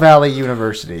 Utah Valley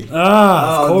University.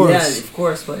 Ah, of course. Yeah, of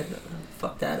course. But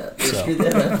fuck that up. You screwed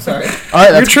that up. Sorry. All right,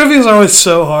 Your that's trivia's always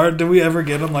so hard. Did we ever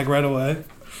get them like right away?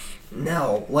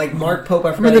 No, like Mark Pope.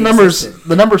 I I mean,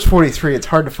 the number's 43. It's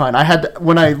hard to find. I had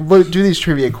when I do these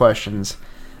trivia questions,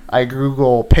 I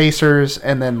Google Pacers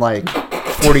and then like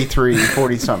 43,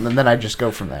 40 something, and then I just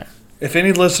go from there. If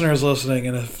any listener is listening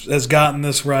and has gotten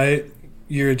this right,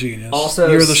 you're a genius.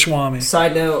 Also, you're the Schwami.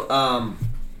 Side note: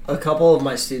 a couple of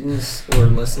my students were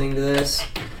listening to this,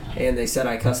 and they said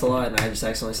I cuss a lot, and I just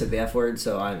accidentally said the F word,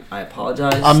 so I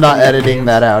apologize. I'm not editing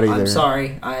that out either. I'm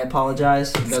sorry. I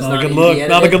apologize. It's not a good look.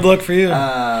 Not a good look for you.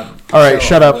 All right,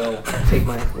 shut up. Will take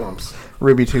my lumps.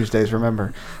 Ruby Tuesdays,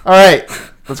 remember. All right,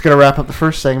 let's get wrap up the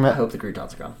first I segment. hope the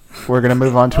croutons are gone. We're going to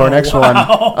move on to our next one.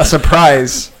 A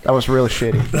surprise. That was really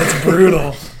shitty. That's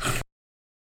brutal.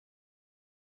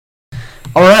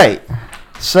 All right,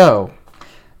 so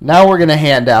now we're going to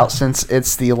hand out, since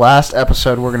it's the last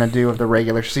episode we're going to do of the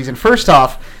regular season. First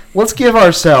off, let's give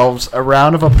ourselves a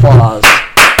round of applause.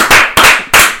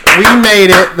 We made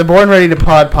it. The Born Ready to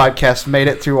Pod podcast made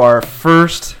it through our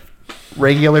first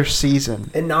regular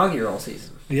season. Inaugural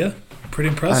season. Yeah, pretty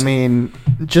impressive. I mean,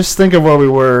 just think of where we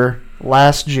were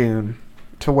last June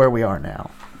to where we are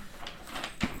now.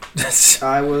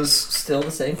 I was still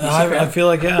the same. I feel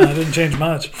like, I didn't change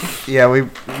much. Yeah, we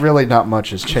really not much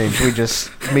has changed. We just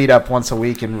meet up once a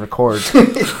week and record.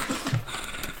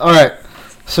 All right,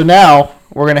 so now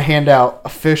we're going to hand out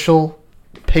official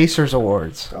Pacers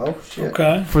awards Oh shit.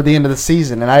 Okay. for the end of the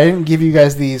season. And I didn't give you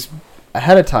guys these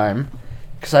ahead of time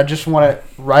because I just want it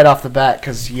right off the bat,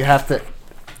 because you have to,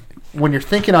 when you're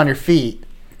thinking on your feet,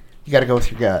 you got to go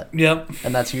with your gut. Yep.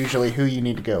 And that's usually who you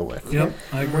need to go with. Yep.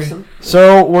 I agree.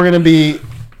 So we're going to be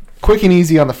quick and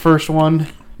easy on the first one.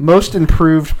 Most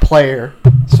improved player.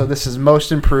 So this is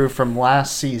most improved from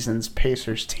last season's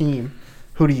Pacers team.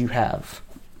 Who do you have?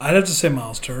 I'd have to say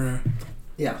Miles Turner.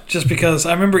 Yeah. Just because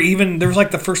I remember even there was like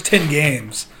the first 10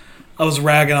 games, I was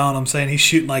ragging on him saying he's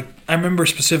shooting like, I remember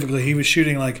specifically he was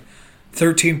shooting like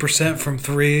 13% from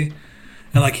three,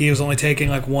 and like he was only taking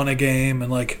like one a game,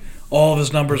 and like all of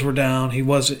his numbers were down. He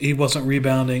wasn't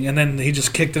rebounding, and then he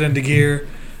just kicked it into gear,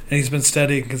 and he's been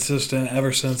steady and consistent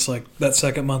ever since like that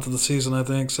second month of the season, I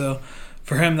think. So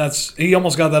for him, he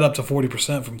almost got that up to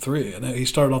 40% from three, and he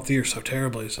started off the year so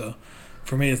terribly. So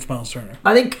for me, it's Miles Turner.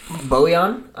 I think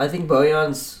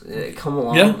Bojan's come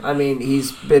along. Yeah. I mean,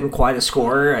 he's been quite a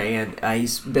scorer, and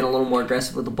he's been a little more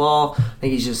aggressive with the ball. I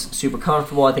think he's just super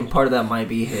comfortable. I think part of that might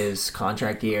be his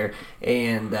contract year.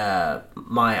 And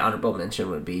my honorable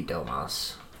mention would be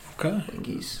Domas. Okay. I think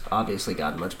he's obviously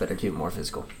gotten much better too, more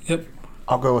physical. Yep.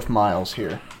 I'll go with Miles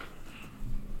here.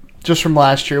 Just from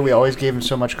last year, we always gave him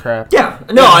so much crap. Yeah,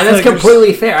 no, I and feel that's like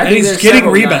completely fair. I and think he's there's getting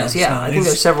several rebounds guys. Yeah, now. I think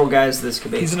there's several guys this could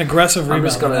be. He's an aggressive rebounder. I'm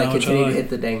just going to now, which I continue to like. hit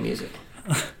the dang music.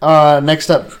 Next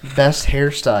up, best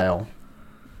hairstyle.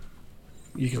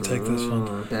 You can take this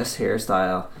one. Best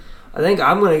hairstyle. I think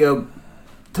I'm going to go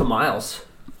to Miles.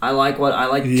 I like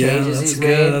the changes that's he's good,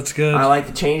 made. that's good. I like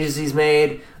the changes he's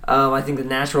made. I think the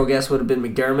natural guess would have been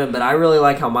McDermott, but I really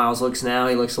like how Miles looks now.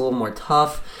 He looks a little more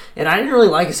tough, and I didn't really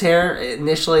like his hair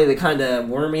initially, the kind of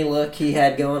wormy look he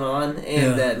had going on,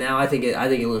 and now I think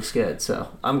it looks good. So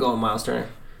I'm going Miles Turner.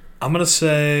 I'm gonna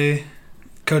say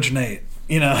Coach Nate.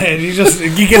 You know, and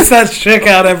he gets that chick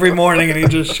out every morning and he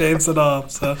just shaves it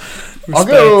off. So I'll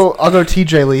go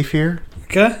TJ Leaf here.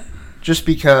 Okay. Just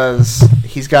because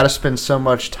he's got to spend so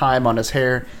much time on his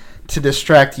hair to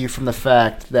distract you from the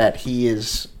fact that he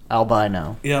is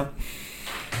albino. Yep.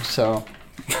 So,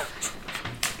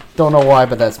 don't know why,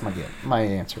 but that's my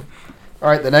answer. All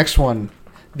right, the next one.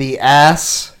 The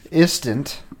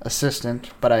assistant,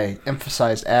 but I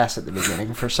emphasized ass at the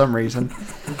beginning for some reason.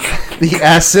 The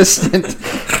assistant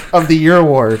of the Year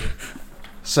award.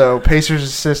 So, Pacers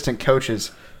assistant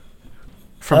coaches.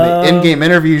 From the in-game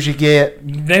interviews you get.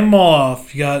 Name them all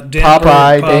off. You got Dan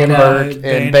Popeye, Burke, Danberg,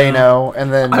 and Bano,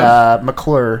 and then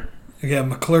McClure. Yeah,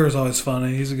 McClure is always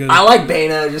funny. He's a good. I like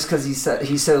Bano just because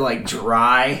he's so like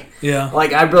dry. Yeah.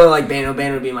 Like I really like Bano.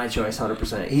 Bano would be my choice,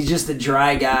 100%. He's just a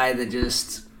dry guy that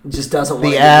just doesn't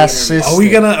want to assistant.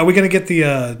 Are we gonna get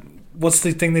the what's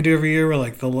the thing they do every year? Where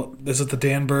like is it the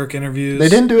Dan Burke interviews? They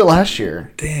didn't do it last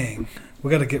year. Dang.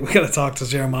 We gotta talk to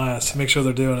Jeremiah to make sure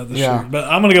they're doing it this year. But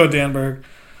I'm gonna go with Dan Burke.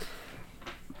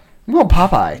 I'm going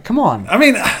Popeye. Come on. I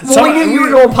mean, you were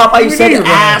going Popeye. You said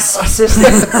ass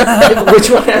assistant. Which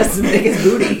one has the biggest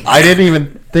booty? I didn't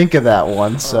even think of that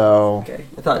one, so. Okay.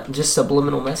 I thought just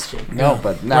subliminal messaging. No,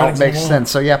 but now it makes sense.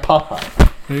 So, yeah,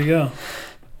 Popeye. There you go.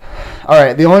 All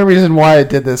right. The only reason why I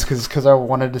did this is because I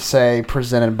wanted to say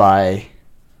presented by,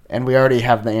 and we already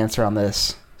have the answer on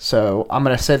this. So, I'm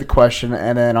going to say the question,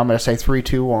 and then I'm going to say 3,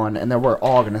 2, 1, and then we're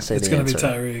all going to say the answer. It's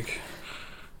going to be Tyreek.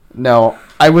 No,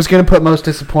 I was going to put most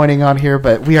disappointing on here,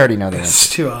 but we already know the answer. It's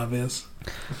too obvious.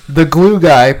 The Glue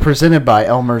Guy, presented by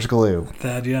Elmer's Glue.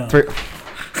 Thad Young. Did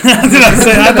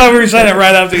I thought we were saying it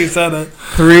right after you said it.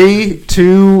 3,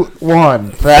 2,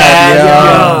 1.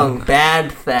 Thad Young.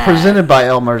 Bad Thad. Presented by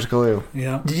Elmer's Glue.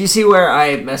 Yeah. Did you see where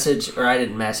I messaged, or I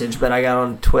didn't message, but I got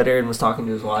on Twitter and was talking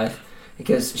to his wife?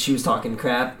 Because she was talking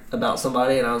crap about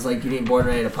somebody, and I was like, "You need Born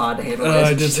Ready to Pod to handle this."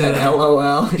 I did she say said, that.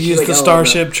 LOL. He used the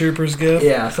Starship Troopers gift.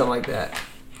 Yeah, something like that.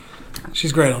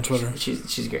 She's great on Twitter.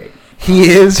 She's great. He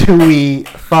is who we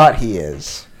thought he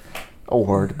is.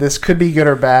 Award. This could be good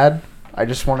or bad. I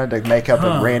just wanted to make up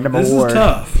a random this award. Is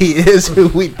tough. He is who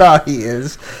we thought he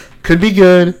is. Could be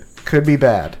good. Could be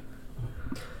bad.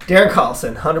 Darren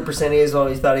Collison, 100% he is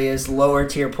what we thought he is. Lower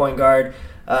tier point guard.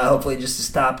 Hopefully just a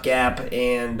stopgap,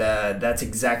 and that's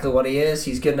exactly what he is.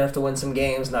 He's good enough to win some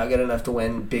games, not good enough to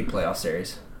win big playoff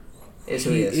series. Is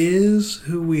who he is. He is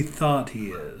who we thought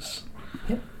he is.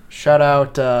 Yep. Shout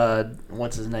out,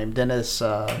 what's his name? Dennis.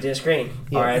 Dennis Green,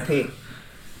 Yeah. R.I.P.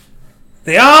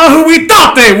 They are who we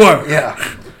thought they were. Yeah.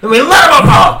 And we let him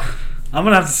up! I'm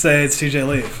going to have to say it's TJ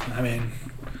Leaf. I mean,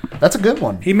 That's a good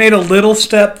one. he made a little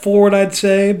step forward, I'd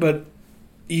say, but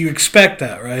you expect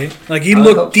that, right? Like, he hope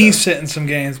looked so. decent in some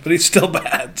games, but he's still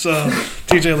bad. So,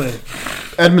 TJ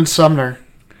Leaf. Edmund Sumner.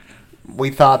 We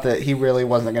thought that he really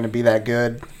wasn't going to be that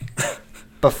good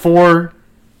before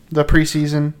the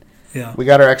preseason. Yeah. We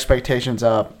got our expectations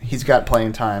up. He's got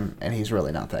playing time, and he's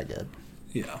really not that good.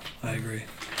 Yeah, I agree.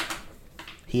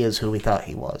 He is who we thought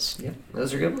he was. Yeah,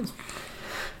 those are good ones.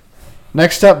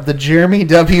 Next up, the Jeremy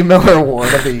W. Miller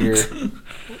Award of the year.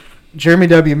 Jeremy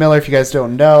W. Miller, if you guys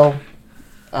don't know,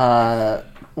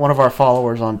 one of our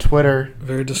followers on Twitter.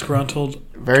 Very disgruntled.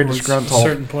 Very towards disgruntled. A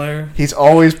certain player. He's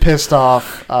always pissed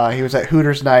off. He was at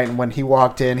Hooters night, and when he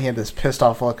walked in, he had this pissed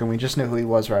off look, and we just knew who he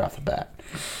was right off the bat.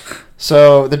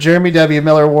 So, the Jeremy W.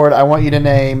 Miller Award, I want you to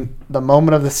name the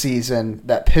moment of the season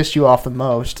that pissed you off the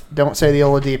most. Don't say the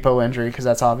Oladipo injury, because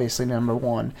that's obviously number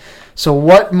one. So,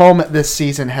 what moment this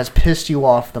season has pissed you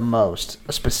off the most?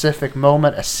 A specific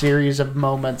moment, a series of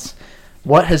moments?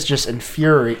 What has just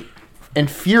infuriated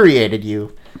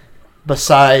you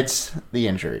besides the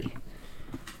injury?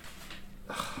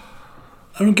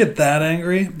 I don't get that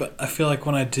angry, but I feel like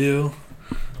when I do.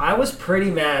 I was pretty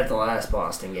mad at the last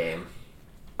Boston game.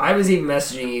 I was even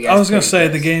messaging you guys. I was going to say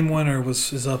pissed. the game winner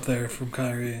is up there from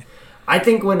Kyrie. I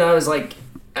think when I was like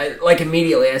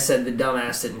immediately I said the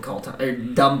dumbass didn't call time, or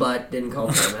dumb butt didn't call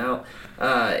timeout.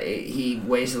 He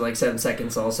wasted like 7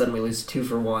 seconds. All of a sudden we lose 2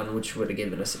 for 1, which would have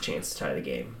given us a chance to tie the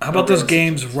game. How about those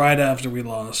games right after we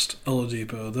lost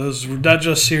Oladipo? Those were not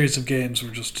just series of games.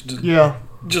 Were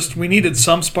just we needed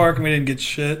some spark and we didn't get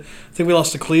shit. I think we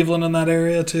lost to Cleveland in that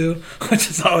area too,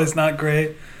 which is always not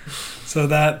great. So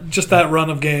that run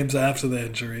of games after the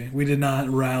injury, we did not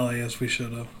rally as we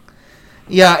should have.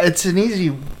 Yeah, it's an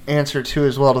easy answer too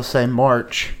as well to say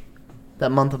March. That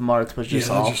month of March was just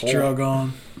awful. Just drug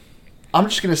on. I'm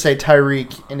just going to say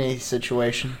Tyreek in any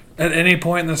situation. At any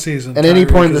point in the season. At any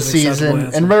point in the season.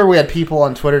 And remember we had people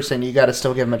on Twitter saying you got to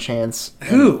still give him a chance.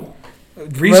 Who?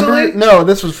 Recently? Remember? No,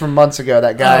 this was from months ago.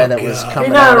 That guy that was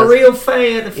coming You're not out a real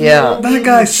fan. If you don't That give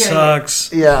guy him a chance.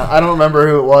 sucks. Yeah, I don't remember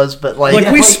who it was, but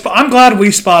I'm glad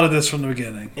we spotted this from the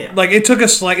beginning. Yeah. Like it took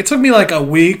me like a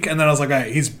week, and then I was like, all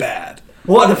right, he's bad.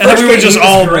 Well, the And then first we were game just he was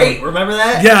all great. Remember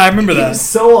that? Yeah, I remember that. He was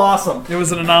so awesome. It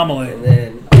was an anomaly. And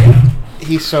then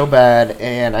he's so bad,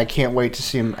 and I can't wait to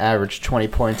see him average 20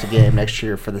 points a game next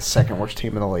year for the second worst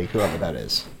team in the league, whoever that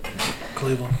is.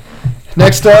 Cleveland.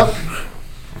 Next up.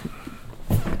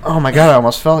 Oh my God, I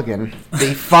almost fell again.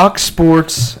 The Fox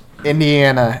Sports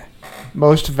Indiana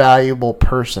most valuable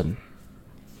person.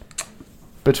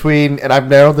 and I've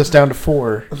narrowed this down to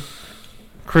 4,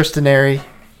 Chris Denary,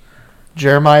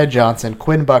 Jeremiah Johnson,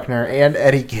 Quinn Buckner, and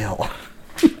Eddie Gill.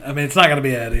 I mean, it's not going to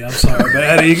be Eddie. I'm sorry. But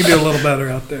Eddie, you can do a little better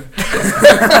out there.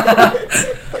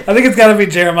 I think it's got to be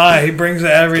Jeremiah. He brings it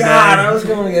every day. I was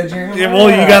going to go Jeremiah. Yeah, well,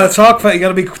 you got to talk. You got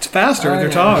to be faster with your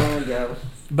talk. Go.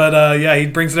 But he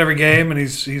brings it every game, and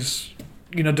he's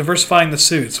diversifying the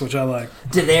suits, which I like.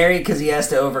 Denary, because he has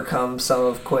to overcome some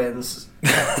of Quinn's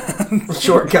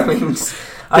shortcomings.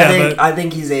 I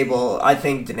think he's able. I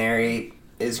think Denary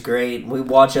is great. We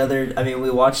watch the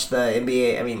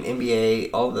NBA. NBA,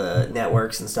 all the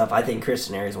networks and stuff. I think Chris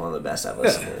Denary is one of the best I've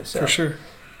listened to. So. For sure.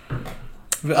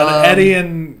 Eddie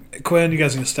and Quinn, you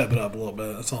guys need to step it up a little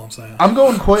bit. That's all I'm saying. I'm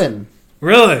going Quinn.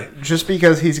 Really? Just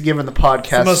because he's given the podcast...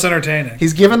 It's the most entertaining.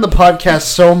 He's given the podcast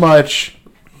so much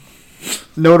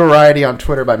notoriety on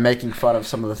Twitter by making fun of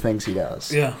some of the things he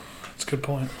does. Yeah, that's a good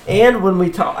point. And when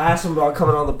we asked him about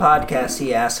coming on the podcast,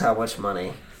 he asked how much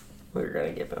money we were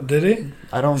going to give him. Did he?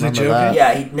 I don't Was he remember joking? that.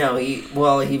 Yeah,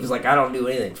 he was like, I don't do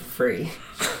anything for free.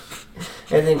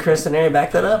 And then Chris Denary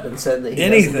backed that up and said that he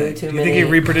anything. doesn't do too Do you many. think he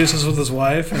reproduces with his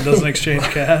wife and doesn't exchange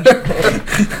cash?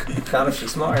 Not if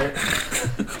she's smart.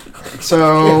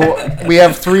 So we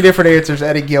have 3 different answers.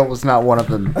 Eddie Gill was not one of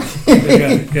them.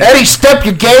 Okay, yeah. Eddie, step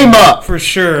your game up! For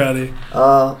sure, Eddie.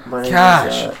 My name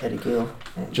Gosh. is Eddie Gill.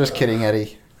 And, Just kidding,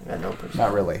 Eddie. I got no person.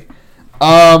 Not really.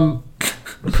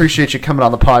 Appreciate you coming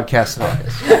on the podcast tonight.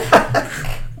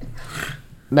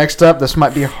 Next up, this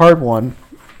might be a hard one,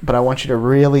 but I want you to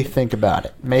really think about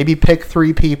it. Maybe pick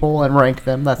 3 people and rank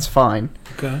them. That's fine.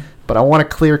 Okay. But I want a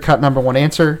clear-cut number 1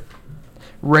 answer.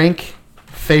 Rank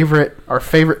our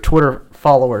favorite Twitter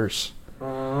followers.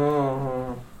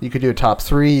 You could do a top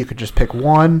 3. You could just pick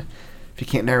 1. If you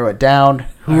can't narrow it down,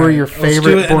 who All are right, your let's do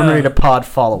favorite it in Born Ready to Pod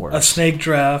followers? A snake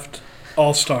draft,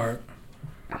 all-star.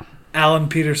 Alan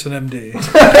Peterson, MD.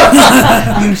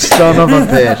 You son of a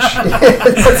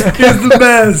bitch. He's the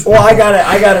best. Well, I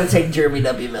gotta take Jeremy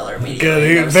W. Miller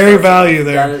immediately. Good. Very value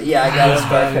there. I gotta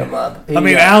spark him up.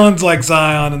 Alan's like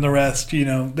Zion and the rest. They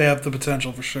have the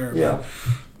potential for sure. Yeah.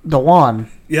 DeJuan.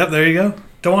 Yep, there you go.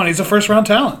 DeJuan, he's a first-round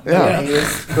talent. Yeah. He is.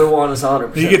 DeJuan is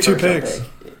 100%. You get 2 first round picks. pick.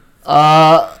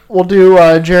 We'll do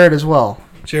Jared as well.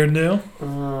 Jared Neal?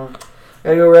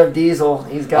 Gotta go Rev Diesel.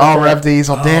 He's got. Oh, Rev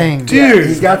Diesel. Dang. Dude,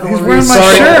 he's got the. he's one wearing my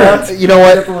Sorry, shirt. You know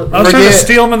what? I was trying to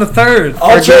steal him in the 3rd.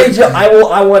 I'll change it.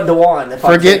 I want DeJuan.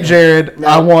 Forget Jared. No.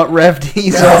 I want Rev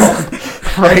Diesel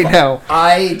right now.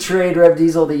 I trade Rev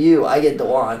Diesel to you. I get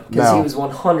DeJuan because No. he was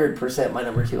 100% my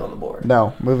number 2 on the board.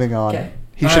 No, moving on. Okay.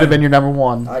 He should have been your number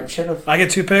 1. I should have. I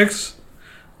get 2 picks.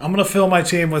 I'm going to fill my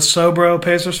team with Sobro,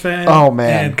 Pacers fan, Oh,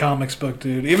 man. and Comics Book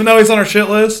Dude. Even though he's on our shit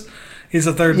list, he's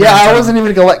the 3rd. Yeah, I wasn't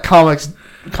even going to let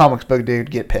Comics Book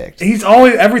Dude get picked. He's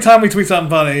always, every time we tweet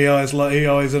something funny, he always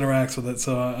interacts with it,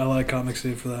 so I like Comics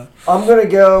Dude for that. I'm gonna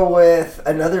go with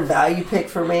another value pick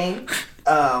for me,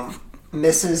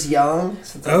 Mrs. Young.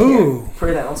 Since I can't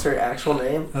pronounce her actual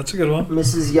name. That's a good one.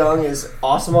 Mrs. Young is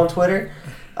awesome on Twitter.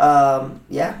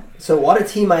 Yeah. So what a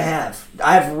team I have.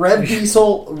 I have Rev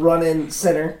Diesel running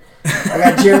center. I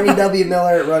got Jeremy W.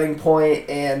 Miller running point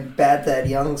and Bad Thad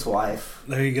Young's wife.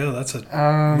 There you go. That's a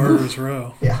murderer's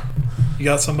row. Yeah. You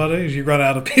got somebody? You run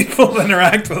out of people to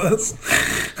interact with us.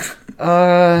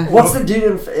 What's the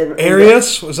dude in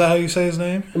Arias? Was that how you say his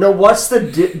name? No, what's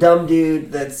the dumb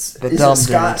dude that's... The is dumb it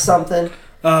Scott dude. something?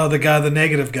 Oh, the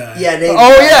negative guy.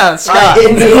 Yeah, Scott.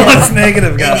 What's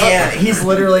negative guy? Yeah, he's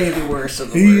literally the worst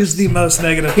of the He worst. is the most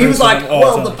negative He was person like, of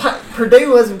all well, time.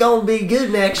 Purdue isn't going to be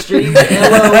good next year. LOL.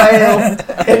 And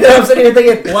then I'm sitting here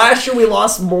thinking, last year we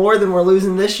lost more than we're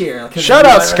losing this year. Shout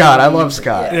out Scott. I love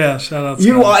Scott. Yeah, shout out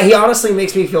Scott. He honestly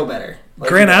makes me feel better. Like,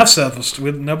 Grant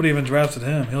Afseth, nobody even drafted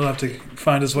him. He'll have to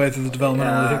find his way through the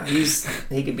developmental league.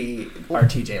 he could be our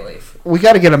TJ Leaf. We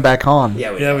got to get him back on.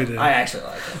 Yeah, we do. I actually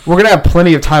like him. We're going to have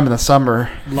plenty of time in the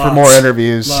summer for more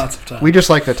interviews. Lots of time. We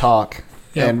just like to talk.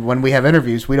 Yep. And when we have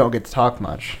interviews, we don't get to talk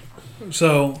much.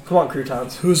 So, come on,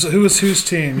 croutons. Who was whose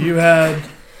team? You had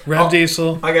Rev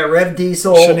Diesel. I got Rev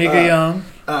Diesel. Shanika Young.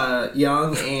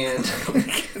 Young and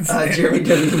Jeremy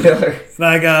W. Miller. And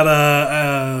I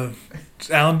got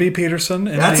Alan B. Peterson.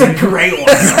 And That's a great one.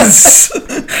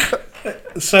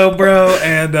 Sobro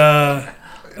and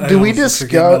do we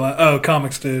discuss?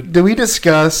 Comics Dude. Do we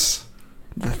discuss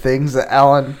the things that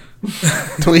Alan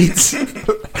tweets?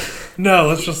 No,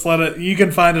 let's just let it. You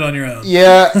can find it on your own.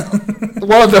 Yeah,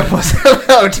 one of them was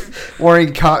about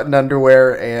wearing cotton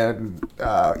underwear and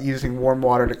using warm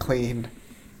water to clean.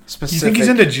 Specific. You think he's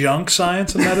into junk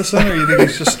science and medicine, or you think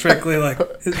he's just strictly like,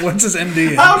 what's his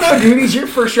MD? I don't know, dude. He's your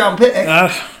first round pick.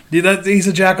 Dude, he's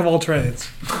a jack of all trades.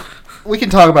 we can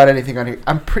talk about anything on here.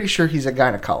 I'm pretty sure he's a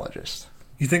gynecologist.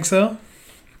 You think so?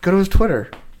 Go to his Twitter.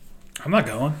 I'm not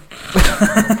going.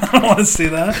 I don't want to see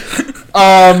that.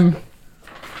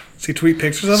 Does he tweet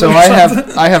pictures of it? So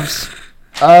I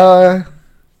have.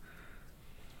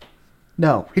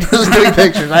 No, he doesn't tweet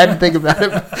pictures. I had to think about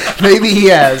it. Maybe he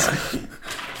has.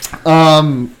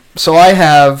 So I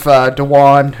have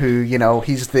DeJuan, who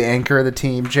he's the anchor of the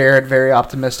team. Jared, very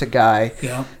optimistic guy.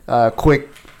 Yeah.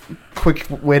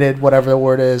 Quick-witted, whatever the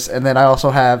word is, and then I also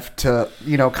have to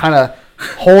kind of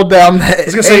hold down the. I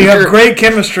was gonna say you have great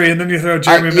chemistry, and then you throw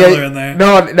Jeremy Miller in there.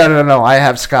 No. I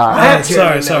have Scott.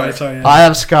 Sorry. Yeah. I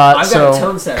have Scott. I've got a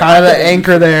tone setter. Kind of the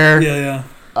anchor there. Yeah.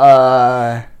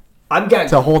 I've got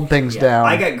to hold things down.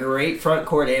 I got great front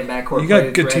court and back court. You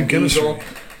got good team chemistry.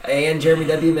 And Jeremy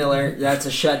W. Miller. That's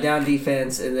a shutdown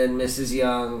defense, and then Mrs.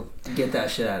 Young. Get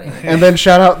that shit out of here. And then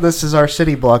shout out, this is our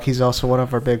city block. He's also one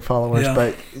of our big followers, Yeah.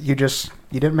 but you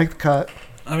didn't make the cut.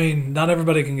 I mean, not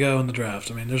everybody can go in the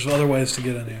draft. I mean, there's other ways to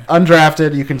get in here.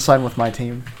 Undrafted, you can sign with my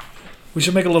team. We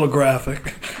should make a little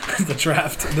graphic. the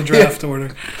draft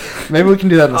order. Maybe we can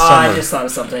do that in the summer. I just thought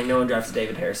of something. No one drafted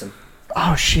David Harrison.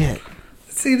 Oh shit.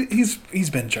 See, he's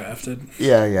been drafted.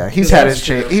 Yeah. He's had his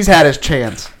chance. He's had his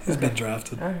chance. He's been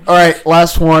drafted. All right,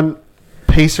 last one.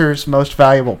 Pacers most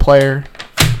valuable player,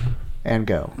 and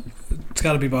go. It's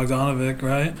got to be Bogdanovic,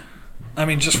 right? I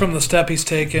mean, just from the step he's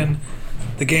taken,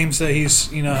 the games that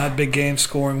he's had big games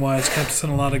scoring wise, kept us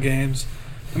in a lot of games.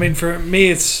 I mean, for me,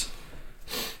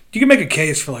 you can make a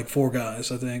case for like 4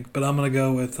 guys, I think, but I'm gonna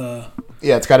go with.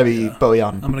 It's got to be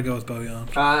Bojan. I'm gonna go with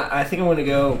Bojan. I think I'm gonna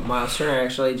go Miles Turner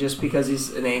actually, just because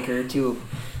he's an anchor to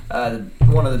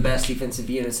one of the best defensive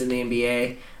units in the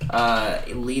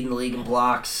NBA, leading the league in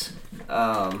blocks.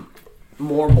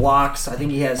 More blocks. I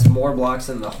think he has more blocks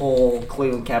than the whole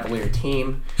Cleveland Cavalier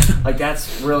team. Like,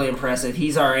 that's really impressive.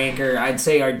 He's our anchor. I'd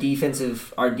say our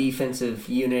defensive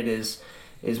unit is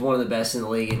one of the best in the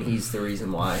league, and he's the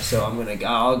reason why. So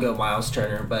I'll go Miles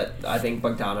Turner, but I think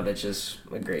Bogdanovic is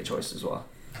a great choice as well.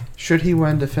 Should he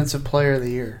win Defensive Player of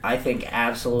the Year? I think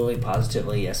absolutely,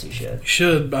 positively, yes, he should. He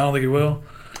should, but I don't think he will.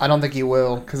 I don't think he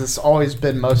will, because it's always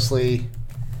been mostly.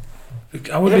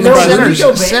 I wouldn't be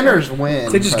surprised. Sinners win.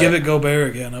 If they just give it Gobert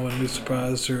again, I wouldn't be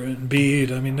surprised. Or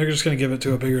Embiid. I mean, they're just going to give it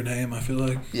to a bigger name, I feel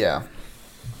like. Yeah.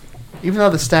 Even though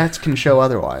the stats can show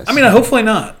otherwise. I mean, hopefully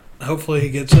not. Hopefully he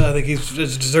gets. I think he's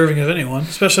as deserving of anyone,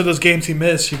 especially those games he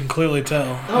missed. You can clearly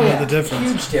tell the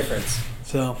difference. Huge difference.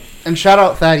 So. And shout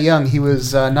out Thad Young. He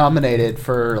was nominated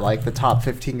for like the top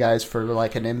 15 guys for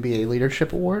like an NBA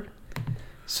Leadership Award.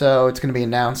 So it's going to be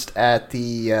announced at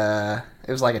the. It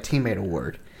was like a teammate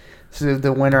award. So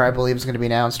the winner, I believe, is going to be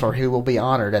announced, or who will be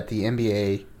honored at the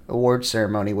NBA award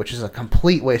ceremony, which is a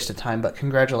complete waste of time. But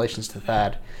congratulations to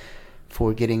Thad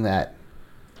for getting that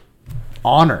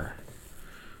honor.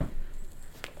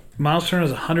 Miles Turner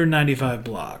has 195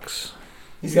 blocks.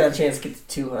 He's got a chance to get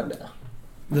to 200.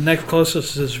 The next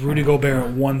closest is Rudy Gobert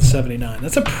at 179.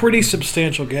 That's a pretty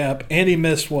substantial gap. And he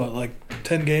missed,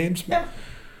 10 games? Yeah.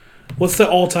 What's the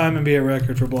all-time NBA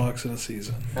record for blocks in a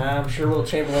season? I'm sure Will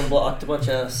Chamberlain blocked a bunch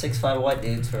of 6'5" white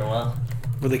dudes for a while.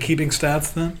 Were they keeping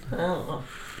stats then? I don't know.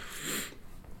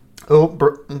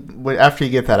 Oh, after you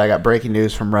get that, I got breaking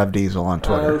news from Rev Diesel on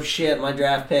Twitter. Oh, shit, my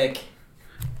draft pick.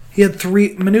 He had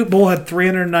Manute Bol had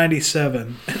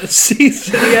 397 in a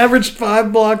season. He averaged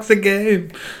 5 blocks a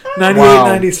game.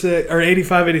 98-96 or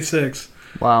 85-86.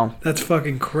 Wow. That's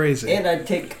fucking crazy. And I'd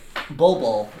take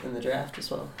Bol in the draft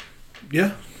as well.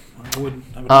 Yeah. I would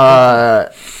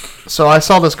so I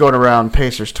saw this going around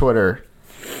Pacers Twitter.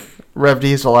 Rev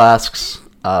Diesel asks,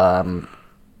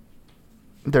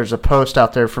 there's a post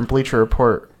out there from Bleacher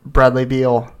Report, Bradley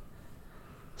Beal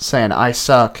saying, "I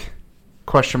suck,"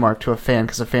 to a fan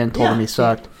because a fan told him he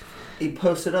sucked. He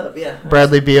posted up, yeah.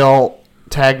 Bradley Beal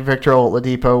tagged Victor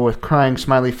Oladipo with crying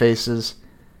smiley faces.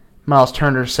 Miles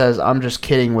Turner says, "I'm just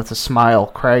kidding," with a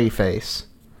smile, cryy face.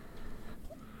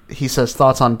 He says,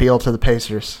 thoughts on Beal to the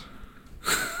Pacers.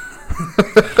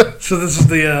 So this is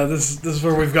this is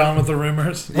where we've gone with the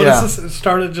rumors. What is this? It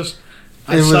started just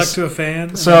suck to a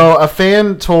fan. So a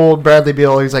fan told Bradley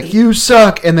Beal, he's like, "You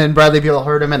suck," and then Bradley Beal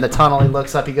heard him in the tunnel. He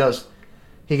looks up. He goes,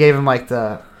 he gave him like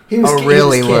the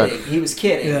look. He was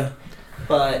kidding. Yeah.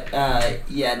 But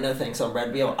no thanks on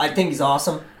Bradley Beal. I think he's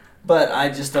awesome, but I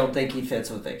just don't think he fits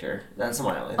with Victor. That's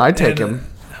my only thing. I'd take him.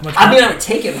 I would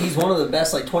take him. He's one of the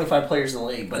best 25 players in the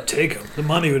league. But take him. The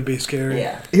money would be scary.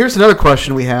 Yeah. Here's another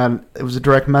question we had. It was a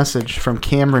direct message from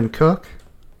Cameron Cook.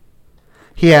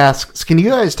 He asks, "Can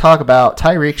you guys talk about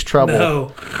Tyreek's trouble?"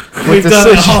 No. We've done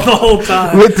it all the whole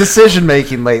time. With decision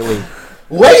making lately.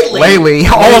 Lately.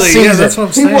 all season. Yeah, that's what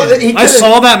I'm saying. I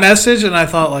saw that message and I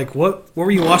thought, like, what were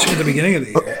you watching at the beginning of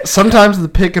the year? Sometimes the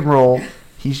pick and roll,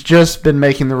 he's just been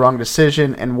making the wrong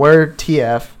decision. And where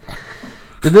TF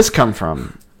did this come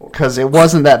from? Because it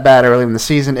wasn't that bad early in the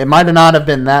season. It might not have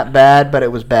been that bad, but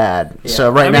it was bad. Yeah.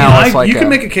 So now it's like you can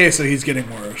make a case that he's getting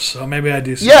worse. So maybe I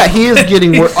do. Yeah, he is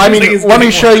getting worse. I mean, let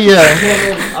me show you.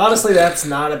 Honestly, that's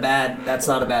not a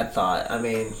bad thought. I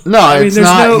mean, it's not. His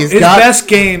best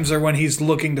games are when he's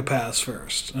looking to pass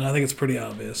first, and I think it's pretty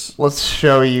obvious. Let's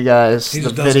show you guys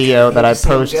the video that I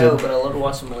posted. But I love to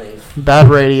watch him leave. Bad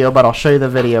radio, but I'll show you the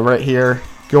video right here.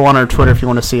 Go on our Twitter if you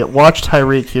want to see it. Watch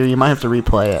Tyreek here. You might have to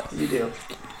replay it. You do.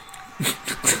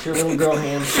 Put your little girl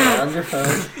hands on your phone.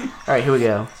 All right, here we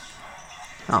go.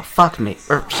 Oh, fuck me.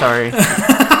 Sorry. All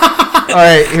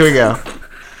right, here we go.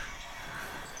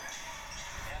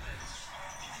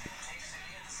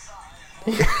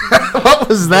 What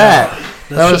was that?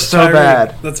 That was so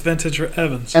bad. That's vintage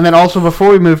Evans. And then also, before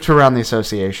we move to Around the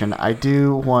Association, I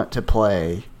do want to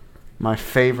play my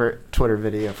favorite Twitter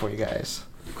video for you guys.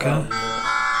 Okay.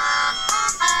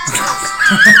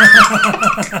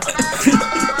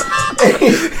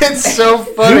 It's so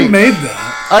funny. Who made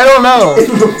that? I don't know.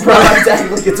 LeBron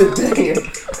actually gets a billion.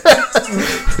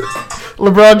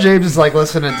 LeBron James is like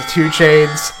listening to 2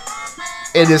 Chainz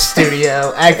in his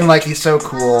studio, acting like he's so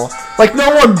cool. Like,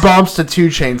 no one bumps to 2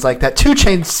 Chainz like that. 2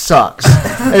 Chainz sucks.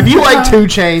 If you like 2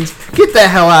 Chainz, get the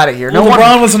hell out of here. Well,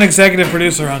 LeBron was an executive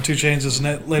producer on 2 Chainz'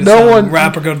 latest album,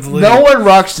 Rapper Go to the League. No one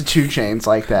rocks to 2 Chainz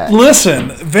like that.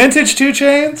 Listen, vintage 2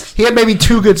 Chainz? He had maybe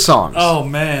 2 good songs. Oh,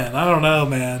 man. I don't know,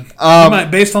 man.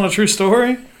 Based on a true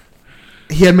story?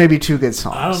 He had maybe 2 good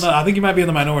songs. I don't know. I think you might be in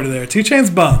the minority there. 2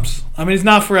 Chainz bumps. I mean, he's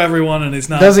not for everyone, and he's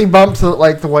not. Does he bump to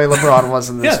like the way LeBron was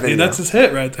in this video? Yeah, that's his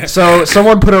hit right there. So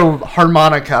someone put a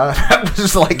harmonica that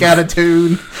was like out of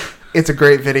tune. It's a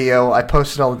great video. I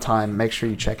post it all the time. Make sure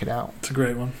you check it out. It's a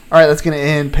great one. All right, that's going to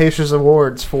end Pacers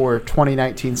Awards for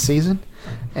 2019 season,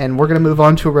 and we're going to move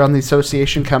on to Around the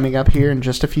Association coming up here in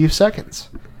just a few seconds.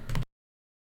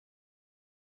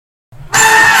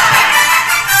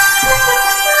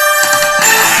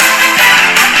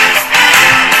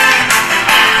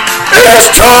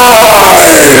 It's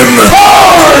time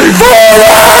for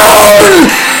Around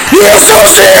the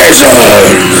Association.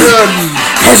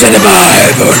 Has anybody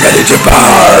ready to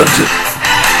part?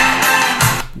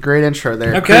 Great intro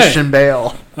there, Okay. Christian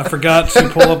Bale. I forgot to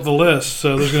pull up the list,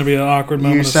 so there's going to be an awkward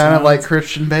moment. You of sounded silence. like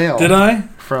Christian Bale. Did I?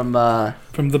 From the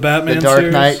Batman the Dark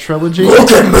series? Knight trilogy.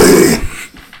 Look at me.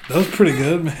 That was pretty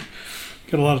good, man.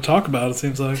 Got a lot to talk about, it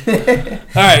seems like. All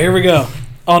right, here we go.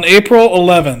 On April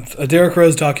 11th, a Derrick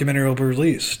Rose documentary will be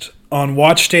released on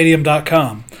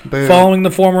WatchStadium.com. Boom. Following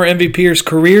the former MVP's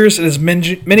careers and his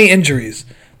many injuries,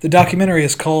 the documentary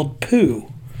is called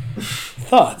Pooh.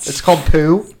 Thoughts? It's called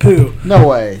Pooh? Pooh. No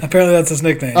way. Apparently that's his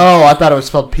nickname. Oh, I thought it was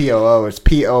spelled P-O-O. It's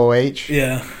P-O-H.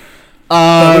 Yeah.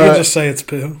 But we could just say it's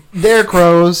Pooh. Derrick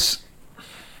Rose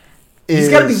is He's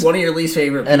got to be one of your least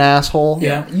favorite people. an asshole.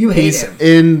 Yeah. You hate He's him.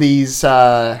 in these,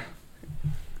 I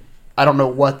don't know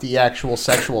what the actual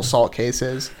sexual assault case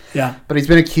is, Yeah. but he's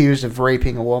been accused of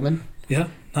raping a woman Yeah.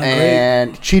 Not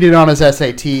and cheated on his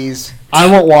SATs. I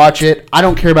won't watch it. I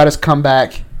don't care about his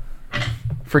comeback.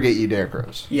 Forget you, Derrick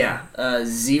Rose. Yeah,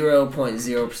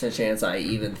 0.0% chance I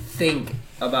even think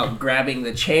about grabbing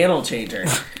the channel changer.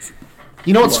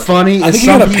 You know what's funny? I is think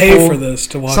you gotta pay for this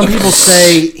to watch. Some people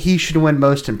say he should win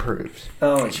Most Improved.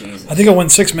 Oh, Jesus. I think I'll win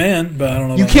 6-man, but I don't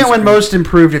know. You about can't win Most Most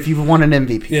Improved if you've won an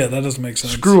MVP. Yeah, that doesn't make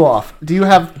sense. Screw off. Do you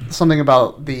have something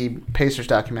about the Pacers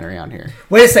documentary on here?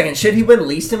 Wait a second. Should he win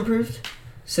least improved?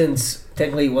 Since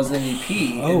technically he wasn't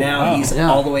MVP, Oh, and now wow. he's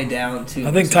Yeah. all the way down to...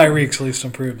 I think Tyreek's least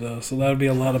improved, though, so that would be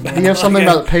a lot of bad. Do you have something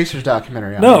Yeah. about the Pacers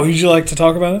documentary on No, here? would you like to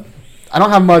talk about it? I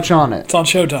don't have much on it. It's on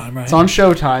Showtime, right? It's on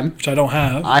Showtime. Which I don't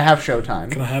have. I have Showtime.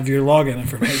 Can I have your login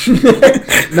information?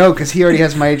 No, because he already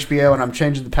has my HBO, and I'm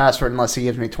changing the password unless he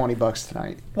gives me $20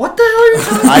 tonight. What the hell are you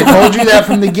talking I about? told you that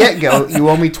from the get-go. You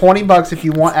owe me $20 if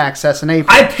you want access in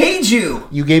April. I paid you!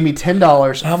 You gave me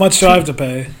 $10. How much do I have to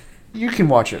pay? You can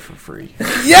watch it for free.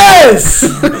 Yes!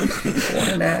 What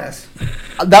an ass.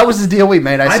 That was the deal we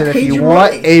made. I said if paid you you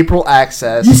want right. April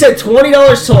access, You said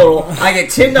 $20 total. I get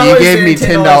 $10 you gave then me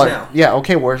 $10 $10. now. Yeah,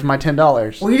 okay, where's my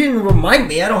 $10? Well, you didn't remind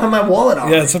me. I don't have my wallet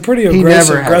on. Yeah, it's a pretty He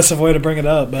never has. aggressive way to bring it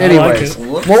up, but Anyways, I like it.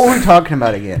 Whoops. what were we talking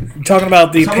about again? I'm talking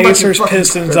about the Talking about your Pacers fucking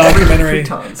Pistons every documentary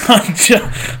croutons.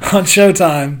 on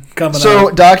Showtime coming So,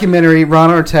 up. documentary, Ron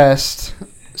Artest,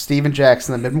 Steven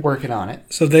Jackson have been working on it,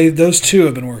 So those two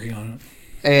have been working on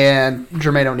it. and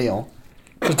Jermaine O'Neal.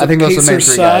 Just I think the those are the main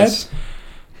Pacers three guys.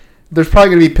 There's probably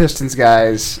going to be Pistons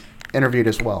guys interviewed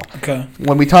as well. Okay.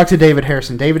 When we talked to David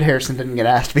Harrison didn't get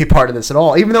asked to be part of this at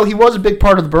all, even though he was a big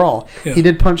part of the brawl. Yeah. He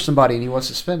did punch somebody and he was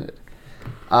suspended.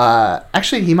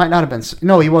 Actually, he might not have been.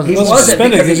 No, he wasn't. He wasn't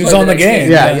suspended because he was on the game.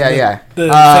 Yeah. The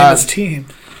famous team.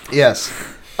 Yes.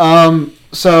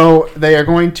 So they are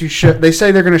going to show. They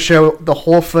say they're going to show the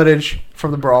whole footage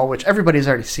from the brawl, which everybody's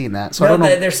already seen that. So I don't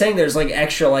know. They're saying there's like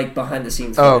extra like behind the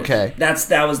scenes. Oh, footage. okay.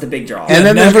 That was the big draw. And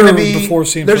then there's going to be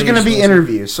footage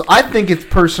interviews. So I think it's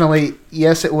personally,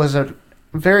 yes, it was a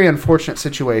very unfortunate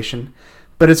situation,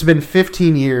 but it's been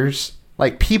 15 years.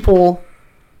 Like, people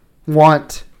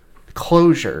want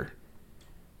closure.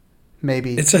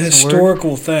 Maybe it's a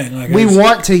historical thing. Like, we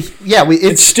want to. Yeah,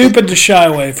 it's stupid to shy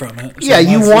away from it. So yeah,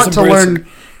 you want to learn.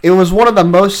 It was one of the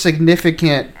most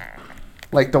significant,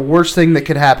 like the worst thing that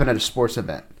could happen at a sports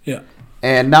event. Yeah,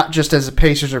 and not just as a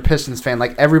Pacers or Pistons fan.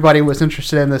 Like, everybody was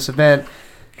interested in this event.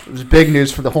 It was big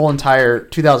news for the whole entire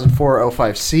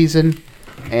 2004-05 season,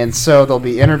 and so there'll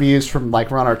be interviews from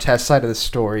like Ron Artest's side of the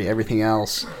story. Everything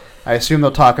else, I assume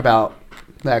they'll talk about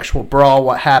the actual brawl,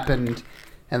 what happened,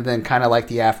 and then kind of like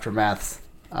the aftermath.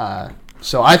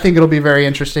 So I think it'll be very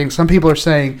interesting. Some people are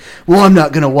saying, well, I'm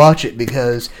not going to watch it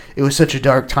because it was such a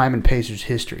dark time in Pacers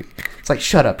history. It's like,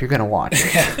 shut up, you're going to watch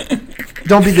it.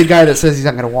 Don't be the guy that says he's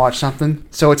not going to watch something.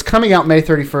 So it's coming out May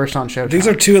 31st on Showtime. These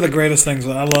are two of the greatest things.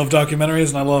 I love documentaries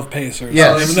and I love Pacers.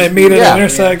 Yes. So when they meet and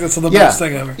intersect, it's the best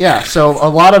thing ever. Yeah, so a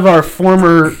lot of our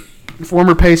former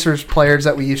Pacers players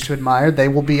that we used to admire, they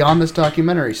will be on this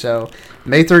documentary. So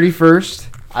May 31st.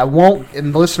 I won't,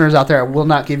 and the listeners out there, I will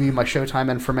not give you my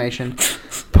Showtime information.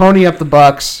 Pony up the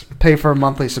bucks, pay for a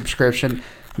monthly subscription,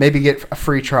 maybe get a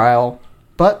free trial.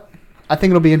 But I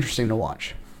think it'll be interesting to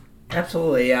watch.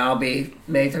 Absolutely, yeah. I'll be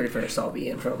May 31st. I'll be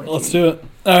in front of my Let's TV. do it.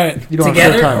 All right, you don't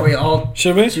together. Have are we all?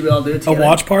 Should we? Should we all do it together? A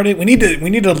watch party? We need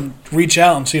to reach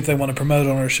out and see if they want to promote it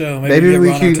on our show. Maybe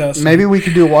we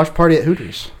could do a watch party at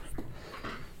Hooters.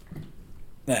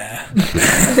 Nah.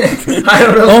 I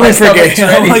don't know. Only for game.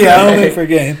 Only for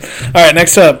game. All right,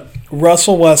 next up,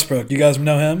 Russell Westbrook. You guys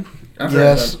know him?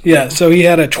 Yes. Yeah, so he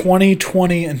had a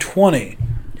 20-20-20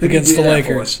 against the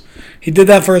Lakers. He did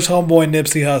that for his homeboy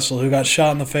Nipsey Hussle, who got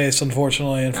shot in the face,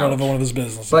 unfortunately, in front of one of his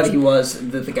businesses. But he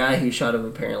was the guy who shot him.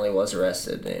 Apparently, was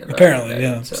arrested. Apparently,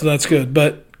 yeah. So that's good.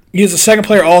 But he's the second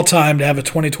player all time to have a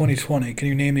 20-20-20. Can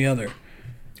you name the other?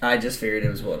 I just figured it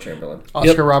was Will Chamberlain.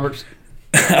 Oscar Roberts.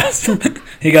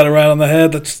 He got it right on the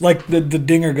head. That's like the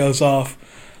dinger goes off,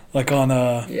 like on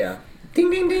yeah.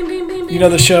 Ding ding ding ding ding. You know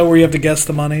the show where you have to guess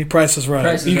the money? Price is Right.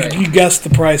 Price is Right. You guessed the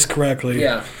price correctly.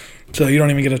 Yeah. So you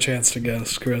don't even get a chance to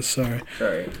guess, Chris. Sorry.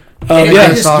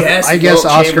 I guess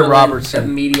Oscar Robertson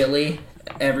immediately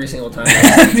every single time.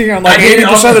 You're like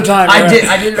 80% of the time. I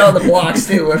did it on the blocks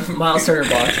too when Miles Turner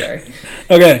blocks there.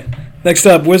 Okay. Next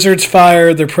up, Wizards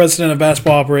fire their president of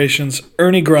basketball operations,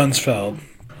 Ernie Grunsfeld.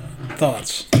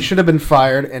 Thoughts? He should have been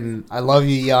fired, and I love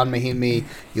you, Jan Mahimi.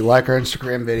 You like our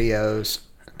Instagram videos,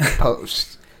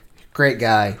 posts. Great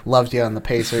guy. Loves you on the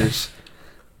Pacers.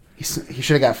 He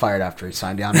should have got fired after he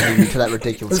signed Jan Mahimi to that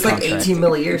ridiculous contract. It was like $18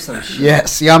 million or some shit.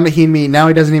 Yes, Jan Mahimi. Now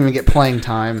he doesn't even get playing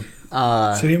time.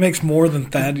 So he makes more than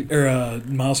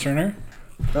Miles Turner?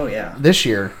 Oh, yeah. This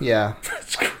year, yeah.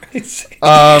 That's crazy.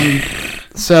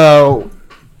 So...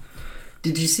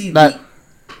 Did you see that...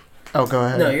 Oh, go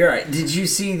ahead. No, you're right. Did you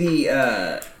see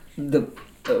the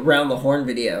Around the Horn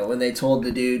video when they told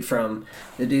the dude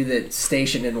that's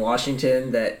stationed in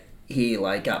Washington that he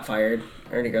like got fired,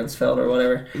 Ernie Grunsfeld or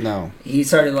whatever? No. He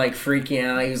started like freaking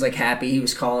out. He was like happy. He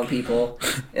was calling people,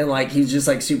 and like he was just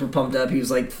like super pumped up. He was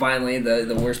like, finally,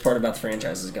 the worst part about the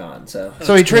franchise is gone. So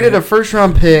he traded a first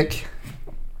round pick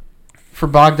for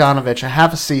Bogdanovich, a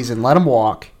half a season, let him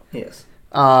walk. Yes.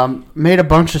 Made a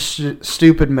bunch of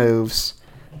stupid moves.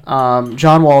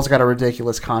 John Wall's got a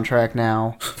ridiculous contract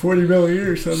now. $40 million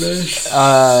or something.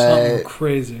 Something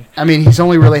crazy. I mean, he's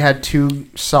only really had two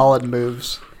solid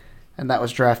moves, and that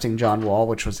was drafting John Wall,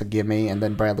 which was a gimme, and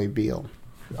then Bradley Beal.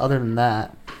 Other than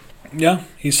that... Yeah,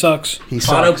 he sucks.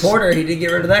 Otto Porter, he did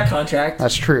get rid of that contract.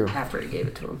 That's true. After he gave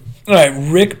it to him. All right,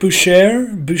 Rick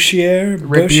Bucher.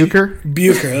 Rick Bucher?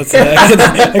 Bucher, that's it.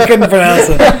 I couldn't pronounce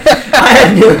it. I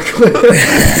had no clue.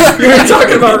 You were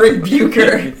talking about Rick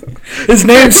Bucher. His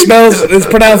name is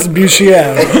pronounced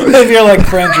Bouchier. If you're like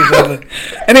French or something.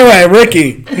 Anyway,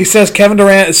 Ricky, he says Kevin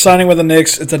Durant is signing with the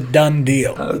Knicks. It's a done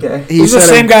deal. Okay. He's the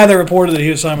same guy that reported that he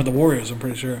was signing with the Warriors, I'm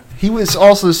pretty sure. He was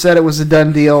also said it was a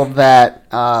done deal that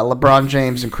LeBron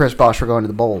James and Chris Bosh were going to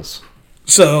the Bulls.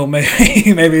 So maybe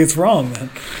it's wrong then.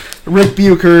 Rick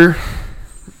Bucher,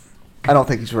 I don't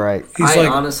think he's right. I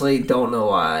honestly don't know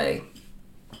why.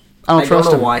 don't trust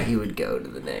know him. why he would go to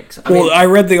the Knicks. I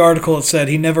read the article. It said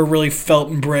he never really felt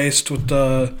embraced with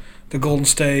the Golden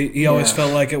State. He always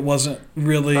felt like it wasn't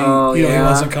really, he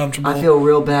wasn't comfortable. I feel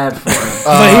real bad for him.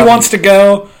 But he wants to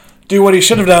go do what he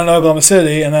should have done in Oklahoma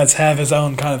City, and that's have his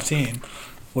own kind of team.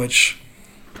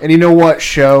 And you know what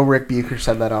show Rick Bucher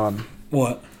said that on?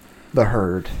 What? The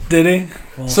Herd. Did he?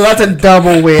 Well, So that's a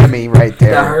double whammy right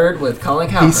there. The Herd with Colin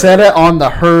Cowherd. He said it on The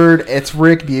Herd. It's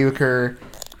Rick Bucher.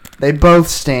 They both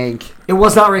stink. It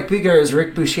was not Rick Bucher, it was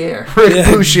Rick Boucher. Rick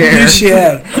Boucher.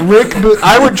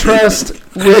 I would trust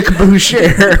Rick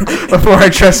Boucher before I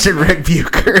trusted Rick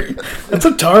Bucher. That's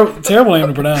a terrible name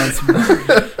to pronounce.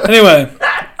 Anyway,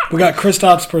 we got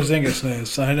Kristaps Porzingis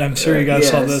news. I'm sure you guys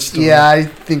saw this story. Yeah, I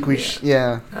think we should.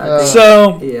 Yeah.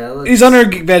 He's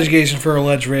under investigation for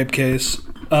alleged rape case.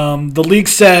 The league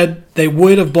said they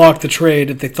would have blocked the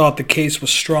trade if they thought the case was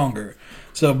stronger.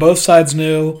 So both sides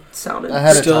knew, still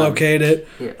okayed it.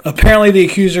 Yeah. Apparently the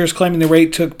accuser is claiming the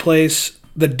rape took place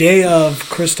the day of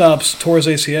Kristaps tore his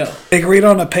ACL. They agreed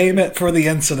on a payment for the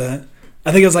incident.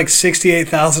 I think it was like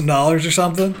 $68,000 or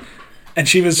something. And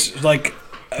she was like,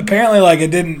 apparently like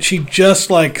it didn't, she just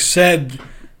like said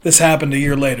this happened a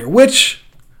year later, which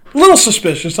a little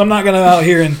suspicious. I'm not going to out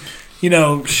here and,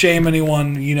 shame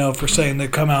anyone, for saying they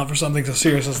come out for something so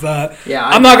serious as that. Yeah,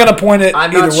 I'm not going to point it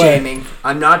either way.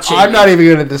 I'm not shaming. I'm not even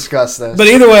going to discuss this. But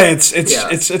either way, it's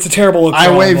a terrible look.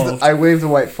 I waved the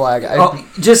white flag.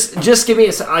 Just give me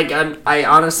a. I'm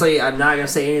not gonna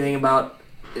say anything about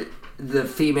the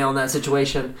female in that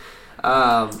situation.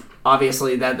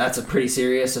 Obviously, that's a pretty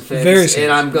serious offense. Very serious.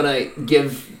 And I'm gonna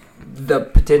give the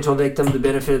potential victim the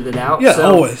benefit of the doubt. Yeah,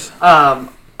 always.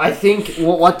 I think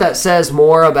what that says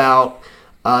more about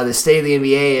the state of the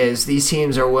NBA is these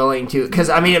teams are willing to, because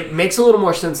it makes a little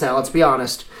more sense now. Let's be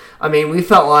honest. We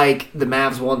felt like the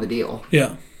Mavs won the deal.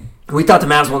 Yeah. We thought the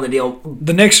Mavs won the deal.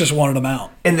 The Knicks just wanted him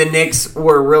out. And the Knicks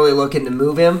were really looking to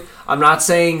move him. I'm not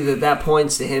saying that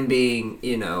points to him being,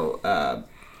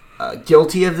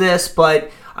 guilty of this, but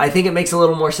I think it makes a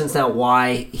little more sense now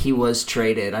why he was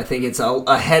traded. I think it's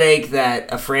a headache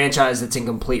that a franchise that's in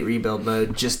complete rebuild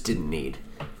mode just didn't need.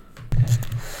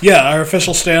 Yeah, our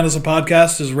official stand as a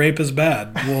podcast is rape is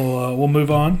bad. We'll move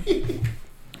on.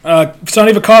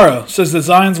 Sonny Vaccaro says that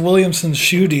Zion Williamson's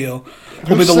shoe deal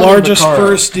will be the largest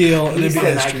first deal in He's NBA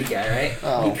the history. Nike guy, right?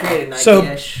 He created Nike-ish. So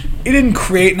he didn't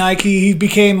create Nike. He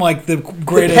became like the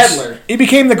greatest. The peddler. He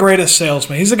became the greatest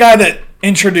salesman. He's the guy that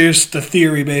introduced the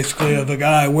theory, basically, of a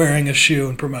guy wearing a shoe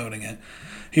and promoting it.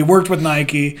 He worked with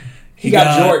Nike. He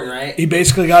got Jordan, right? He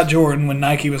basically got Jordan when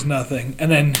Nike was nothing, and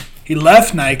then he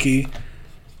left Nike.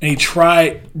 And he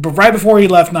tried, but right before he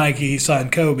left Nike, he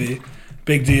signed Kobe.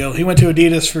 Big deal. He went to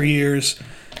Adidas for years,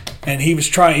 and he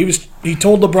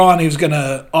told LeBron he was going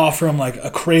to offer him like a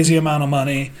crazy amount of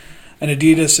money, and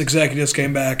Adidas executives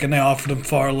came back and they offered him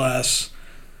far less.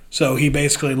 So he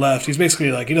basically left. He's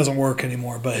basically like, he doesn't work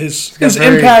anymore, but his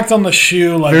impact on the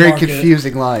shoe very market,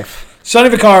 confusing life. Sonny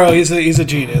Vaccaro, he's a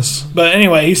genius. But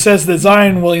anyway, he says that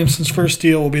Zion Williamson's first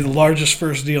deal will be the largest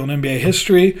first deal in NBA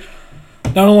history.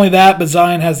 Not only that, but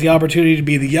Zion has the opportunity to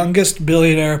be the youngest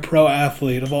billionaire pro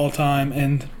athlete of all time,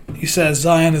 and he says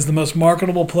Zion is the most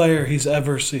marketable player he's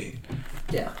ever seen.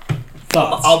 Yeah.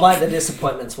 Thoughts? I'll buy the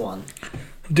disappointments one.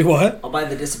 Do what? I'll buy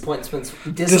the disappointments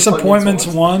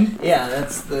one? Yeah,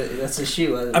 that's the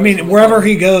shoe. Wherever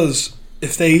he goes,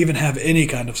 if they even have any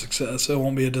kind of success, it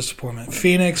won't be a disappointment.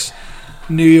 Phoenix,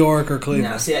 New York, or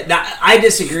Cleveland. No, see, I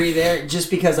disagree there just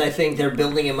because I think they're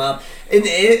building him up. And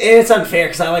it's unfair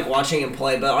because I like watching him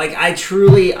play, but like I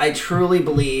truly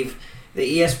believe that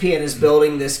ESPN is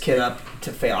building this kid up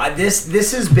to fail. This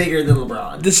is bigger than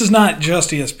LeBron. This is not just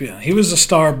ESPN. He was a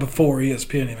star before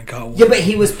ESPN even caught one. Yeah, but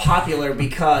he was popular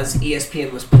because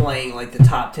ESPN was playing like the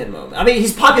top 10 moment.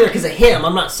 He's popular because of him.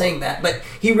 I'm not saying that, but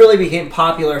he really became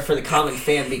popular for the common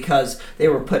fan because they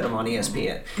were putting him on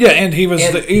ESPN. Yeah, and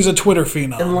he's a Twitter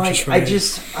phenom. And like I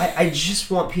just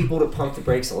want people to pump the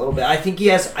brakes a little bit. I think he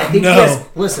has.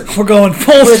 Listen, we're going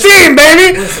full steam,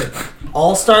 baby. Listen,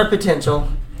 all-star potential.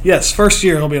 Yes, first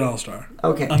year he'll be an all-star.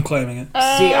 Okay. I'm claiming it.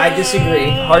 See, I disagree.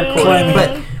 Hardcore.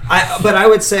 Claiming but I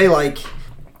would say, like,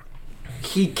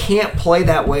 he can't play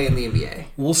that way in the NBA.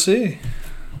 We'll see.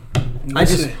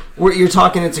 You're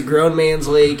talking it's a grown man's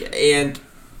league, and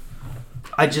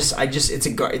it's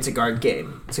a guard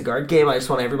game. It's a guard game. I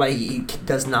just want everybody, he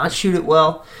does not shoot it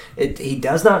well. He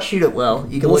does not shoot it well.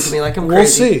 You can look at me like I'm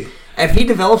crazy. We'll see. If he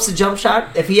develops a jump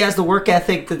shot, if he has the work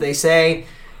ethic that they say,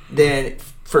 then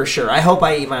for sure. I hope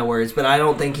I eat my words, but I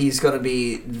don't think he's going to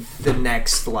be the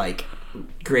next, like,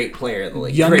 great player in the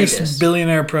league. Youngest Greatest.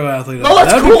 billionaire pro athlete. Oh,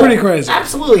 that's That'd cool. be pretty crazy.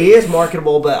 Absolutely, he is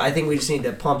marketable, but I think we just need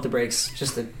to pump the brakes.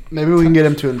 Maybe we can get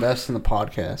him to invest in the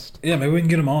podcast. Yeah, maybe we can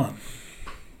get him on.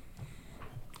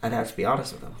 I'd have to be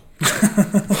honest with him.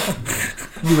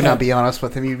 You would not be honest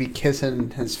with him. You'd be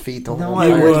kissing his feet the whole I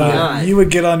time. would not. You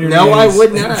would get on your No, knees I would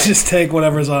and not. just take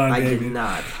whatever Zion I gave did you.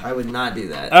 not. I would not do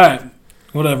that. All right,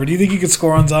 whatever. Do you think you could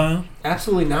score on Zion?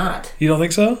 Absolutely not. You don't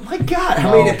think so? My God,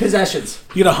 how many possessions?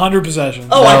 You get 100 possessions.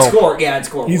 Oh, No. I'd score. Yeah, I'd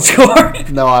score. You'd More. score?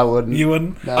 No, I wouldn't. You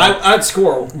wouldn't? No. I'd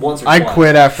score once or I'd twice.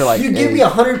 quit after like You give 8. me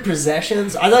 100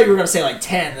 possessions. I thought you were going to say like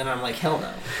 10, and I'm like, hell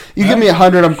no. You give me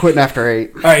 100, I'm quitting after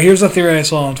 8. All right, here's a theory I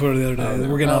saw on Twitter the other day.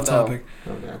 We're getting off no. topic.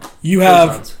 Oh, God. You Those have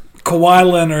ones. Kawhi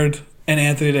Leonard and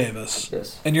Anthony Davis.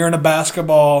 Yes. And you're in a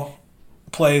basketball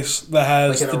place that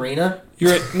has... Like an arena?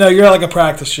 You're at like a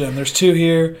practice gym. There's 2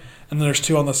 here, and then there's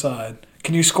 2 on the side.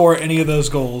 Can you score any of those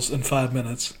goals in 5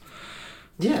 minutes?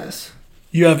 Yes.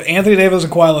 You have Anthony Davis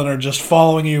and Kawhi Leonard just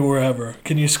following you wherever.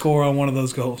 Can you score on one of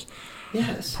those goals?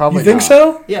 Yes. Probably You think not.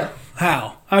 so? Yeah.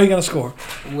 How? How are you going to score?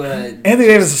 I'm gonna Anthony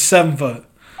Davis is 7 foot.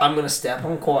 step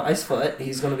on Kawhi's foot.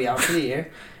 He's gonna be out for the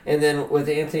year. And then with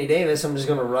Anthony Davis, I'm just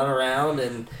gonna run around,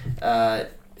 and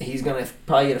he's gonna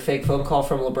probably get a fake phone call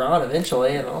from LeBron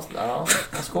eventually, and I'll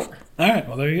score. All right,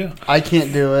 well, there you go. I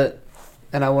can't do it,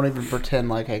 and I won't even pretend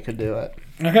like I could do it.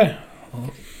 Okay.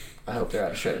 I hope they're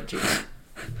out of shredded cheese.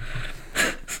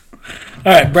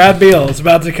 All right, Brad Beal is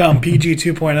about to come PG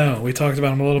 2.0. We talked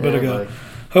about him a little bit ago.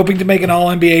 Hoping to make an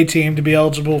All-NBA team to be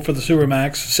eligible for the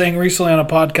Supermax, saying recently on a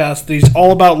podcast that he's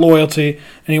all about loyalty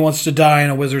and he wants to die in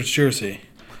a Wizards jersey.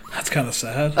 That's kind of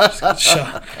sad.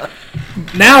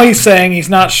 Now he's saying he's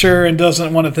not sure and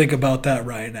doesn't want to think about that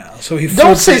right now. So he Don't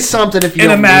flipped say it something if you in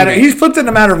a don't matter. mean it. He's flipped in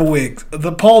a matter of a week.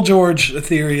 The Paul George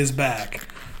theory is back.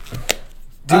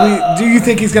 Do you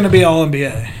think he's going to be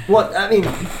All-NBA? Well, I mean,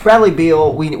 Bradley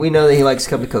Beal, we know that he likes to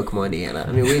come to Kokomo, Indiana.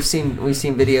 I mean, we've seen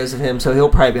videos of him, so he'll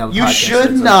probably be on the You podcast.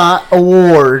 should not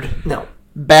award No.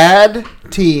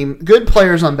 good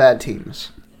players on bad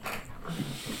teams.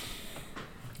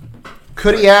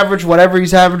 Could he average whatever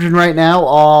he's averaging right now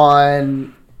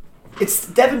on... It's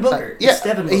Devin Booker. Yeah, It's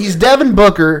Devin Booker. he's Devin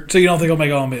Booker. So you don't think he'll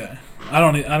make All-NBA? I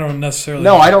don't necessarily.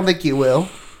 No, I don't think he will.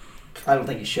 I don't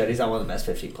think he should. He's not one of the best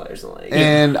 15 players in the league.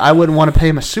 And I wouldn't want to pay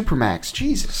him a supermax.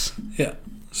 Jesus. Yeah.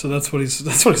 So that's what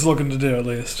he's looking to do at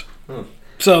least.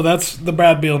 So that's the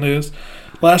Brad Beal news.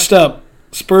 Last up,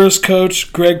 Spurs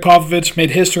coach Greg Popovich made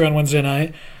history on Wednesday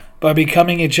night by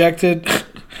becoming ejected.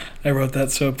 I wrote that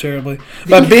so terribly.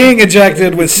 By being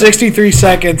ejected with 63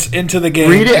 seconds into the game.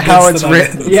 Read it how against it's the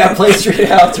written. Nuggets. Yeah, please read it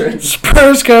out to it.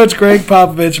 Spurs coach Greg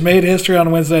Popovich made history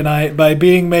on Wednesday night by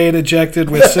being made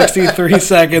ejected with 63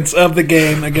 seconds of the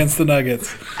game against the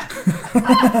Nuggets.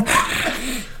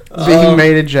 Being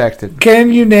made ejected.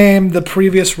 Can you name the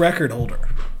previous record holder?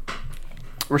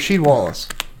 Rasheed Wallace.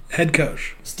 Head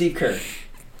coach. Steve Kerr.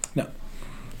 No.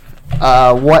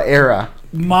 What era?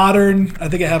 Modern. I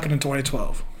think it happened in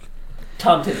 2012.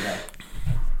 Tom Thibodeau.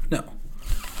 No.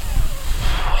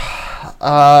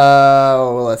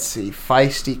 Let's see.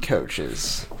 Feisty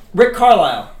coaches. Rick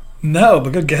Carlisle. No,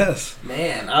 but good guess.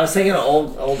 Man, I was thinking an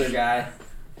older guy.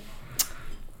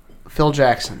 Phil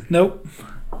Jackson. Nope.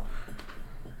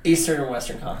 Eastern or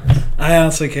Western Conference. I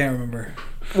honestly can't remember.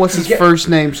 What's his first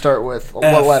name start with? What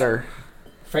F. letter?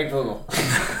 Frank Vogel.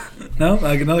 No,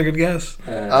 like another good guess.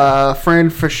 Fran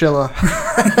Fraschilla.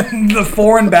 The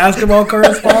foreign basketball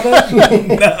correspondent?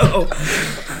 No.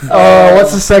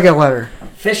 What's the second letter?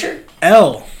 Fisher.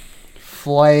 L.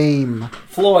 Flame.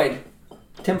 Floyd.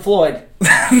 Tim Floyd.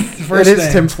 First It is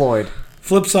name. Tim Floyd.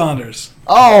 Flip Saunders.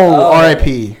 Oh,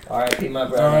 R.I.P. R.I.P. my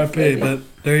brother. R.I.P. But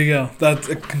there you go. That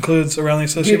concludes around the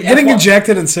association. Dude, Getting FY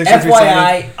ejected in 63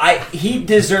 seconds. he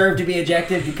deserved to be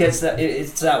ejected because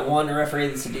it's that one referee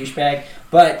that's a douchebag.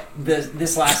 But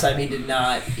this last time he did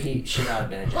not. He should not have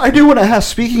been ejected. I do want to have,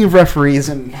 speaking of referees,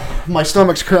 and my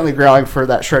stomach's currently growling for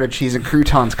that shredded cheese and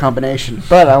croutons combination,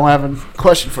 but I have a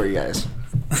question for you guys.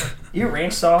 You a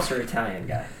ranch sauce or Italian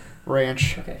guy?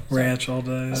 Ranch. Okay. Ranch all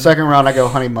day. Second round, I go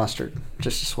honey mustard,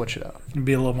 just to switch it up.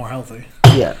 Be a little more healthy.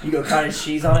 Yeah. You go cottage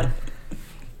cheese on it?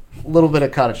 A little bit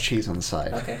of cottage cheese on the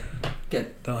side. Okay.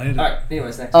 Good. Don't hate it. All right.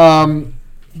 Anyways, next.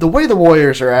 The way the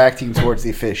Warriors are acting towards the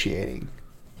officiating.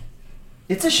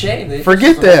 It's a shame. They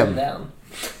Forget just let them. down.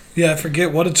 Yeah, I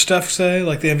forget. What did Steph say?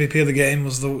 Like the MVP of the game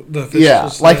was the officials. Yeah,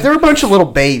 like say? they're a bunch of little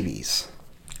babies.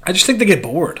 I just think they get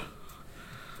bored.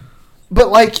 But,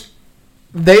 like,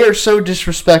 they are so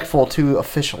disrespectful to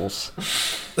officials.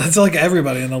 That's like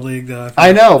everybody in the league, though.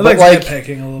 I know, but, like,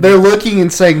 nitpicking a little they're bit. looking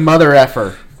and saying mother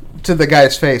effer to the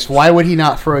guy's face. Why would he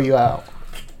not throw you out?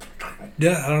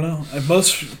 Yeah, I don't know.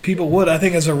 Most people would. I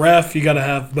think as a ref, you got to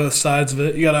have both sides of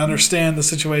it. You got to understand the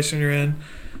situation you're in,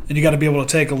 and you got to be able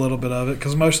to take a little bit of it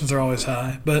because emotions are always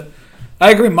high. But I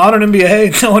agree. Modern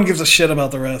NBA, no one gives a shit about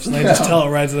the refs. And they just tell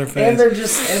it right to their face.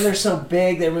 And they're so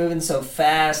big. They're moving so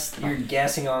fast. You're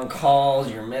guessing on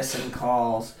calls. You're missing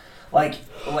calls. Like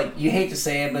you hate to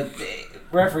say it, but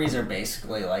referees are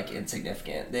basically like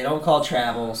insignificant. They don't call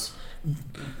travels.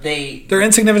 They're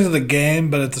insignificant to the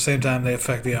game, but at the same time, they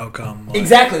affect the outcome. Like,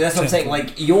 exactly, that's what I'm saying.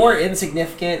 Like, you're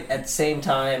insignificant at the same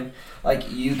time,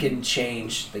 like, you can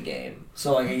change the game.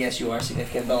 So, like, I guess you are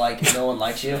significant, but, like, no one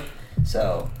likes you.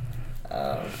 So,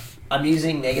 I'm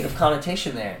using negative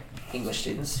connotation there, English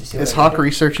students. You see what Is I Hawk did?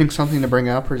 researching something to bring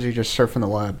up, or is he just surfing the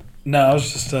web? No, I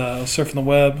was just surfing the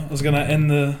web. I was gonna end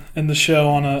the show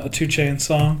on a 2 Chainz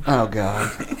song. Oh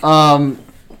God.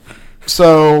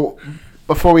 So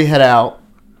before we head out,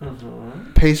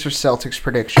 Pacers Celtics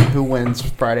prediction: who wins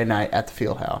Friday night at the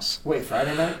Fieldhouse? Wait,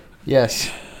 Friday night?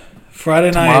 Yes, Friday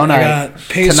night, tomorrow night. I got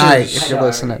Pacers Tonight, if you're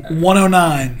listening.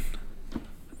 109.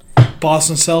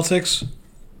 Boston Celtics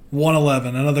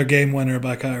 111. Another game winner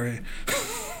by Kyrie.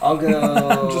 I'll go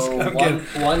I'm kidding.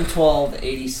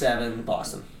 112-87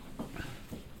 Boston.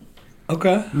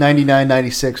 Okay.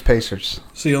 99-96 Pacers.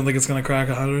 So you don't think it's gonna crack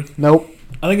 100? Nope.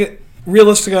 I think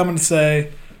realistically, I'm gonna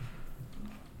say.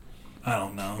 I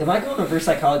don't know. Am I going reverse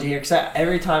psychology here? Because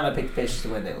every time I pick the Pacers to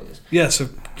win, they lose. Yeah, so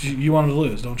you want them to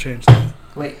lose. Don't change that.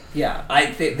 Wait, yeah, I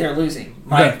think they're losing.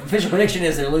 My official prediction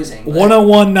is they're losing.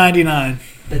 101-99.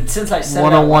 But since I said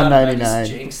it out loud, I 101-99.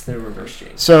 just jinxed the reverse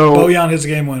jinx. So Bojan is a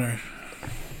game winner.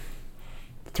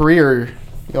 3 or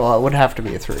well, it would have to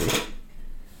be a 3.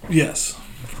 Yes,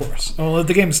 of course. Well, if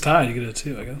the game's tied, you get a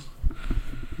 2, I guess.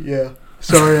 Yeah.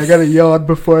 Sorry, I got to yawn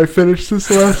before I finish this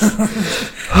last.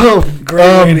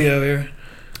 Great radio here.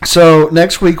 So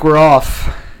next week we're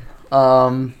off.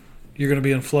 You're gonna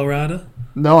be in Florida?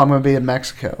 No, I'm going to be in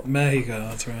Mexico. Mexico,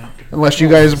 that's right. Unless you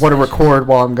guys want to record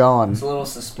while I'm gone. It's a little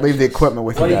suspicious. Leave the equipment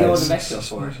with what you are you going guys. to Mexico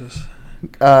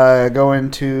for? Going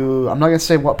to. I'm not going to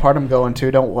say what part I'm going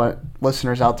to. Don't want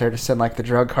listeners out there to send like the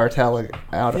drug cartel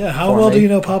out. Yeah, how for well me. do you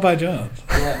know Popeye Jones?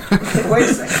 Yeah. Wait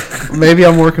a second. Maybe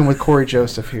I'm working with Corey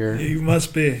Joseph here. You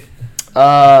must be.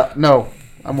 No,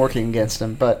 I'm working against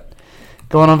him. But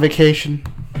going on vacation,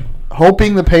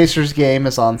 hoping the Pacers game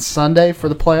is on Sunday for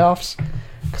the playoffs.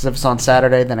 Because if it's on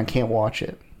Saturday, then I can't watch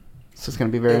it. So it's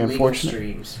going to be very Illegal unfortunate.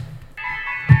 Streams.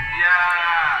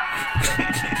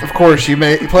 Of course, you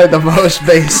played the most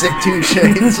basic 2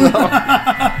 Chainz song. 2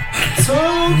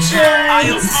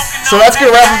 Chainz. So that's going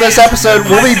to wrap up this episode.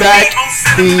 We'll be back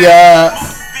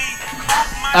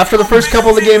after the first couple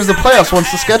of the games of the playoffs once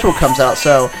the schedule comes out.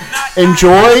 So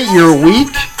enjoy your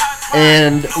week,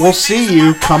 and we'll see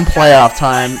you come playoff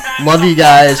time. Love you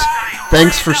guys.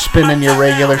 Thanks for spending your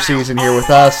regular season here with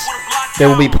us. There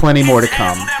will be plenty more to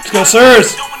come. Let's go,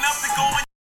 Sirs!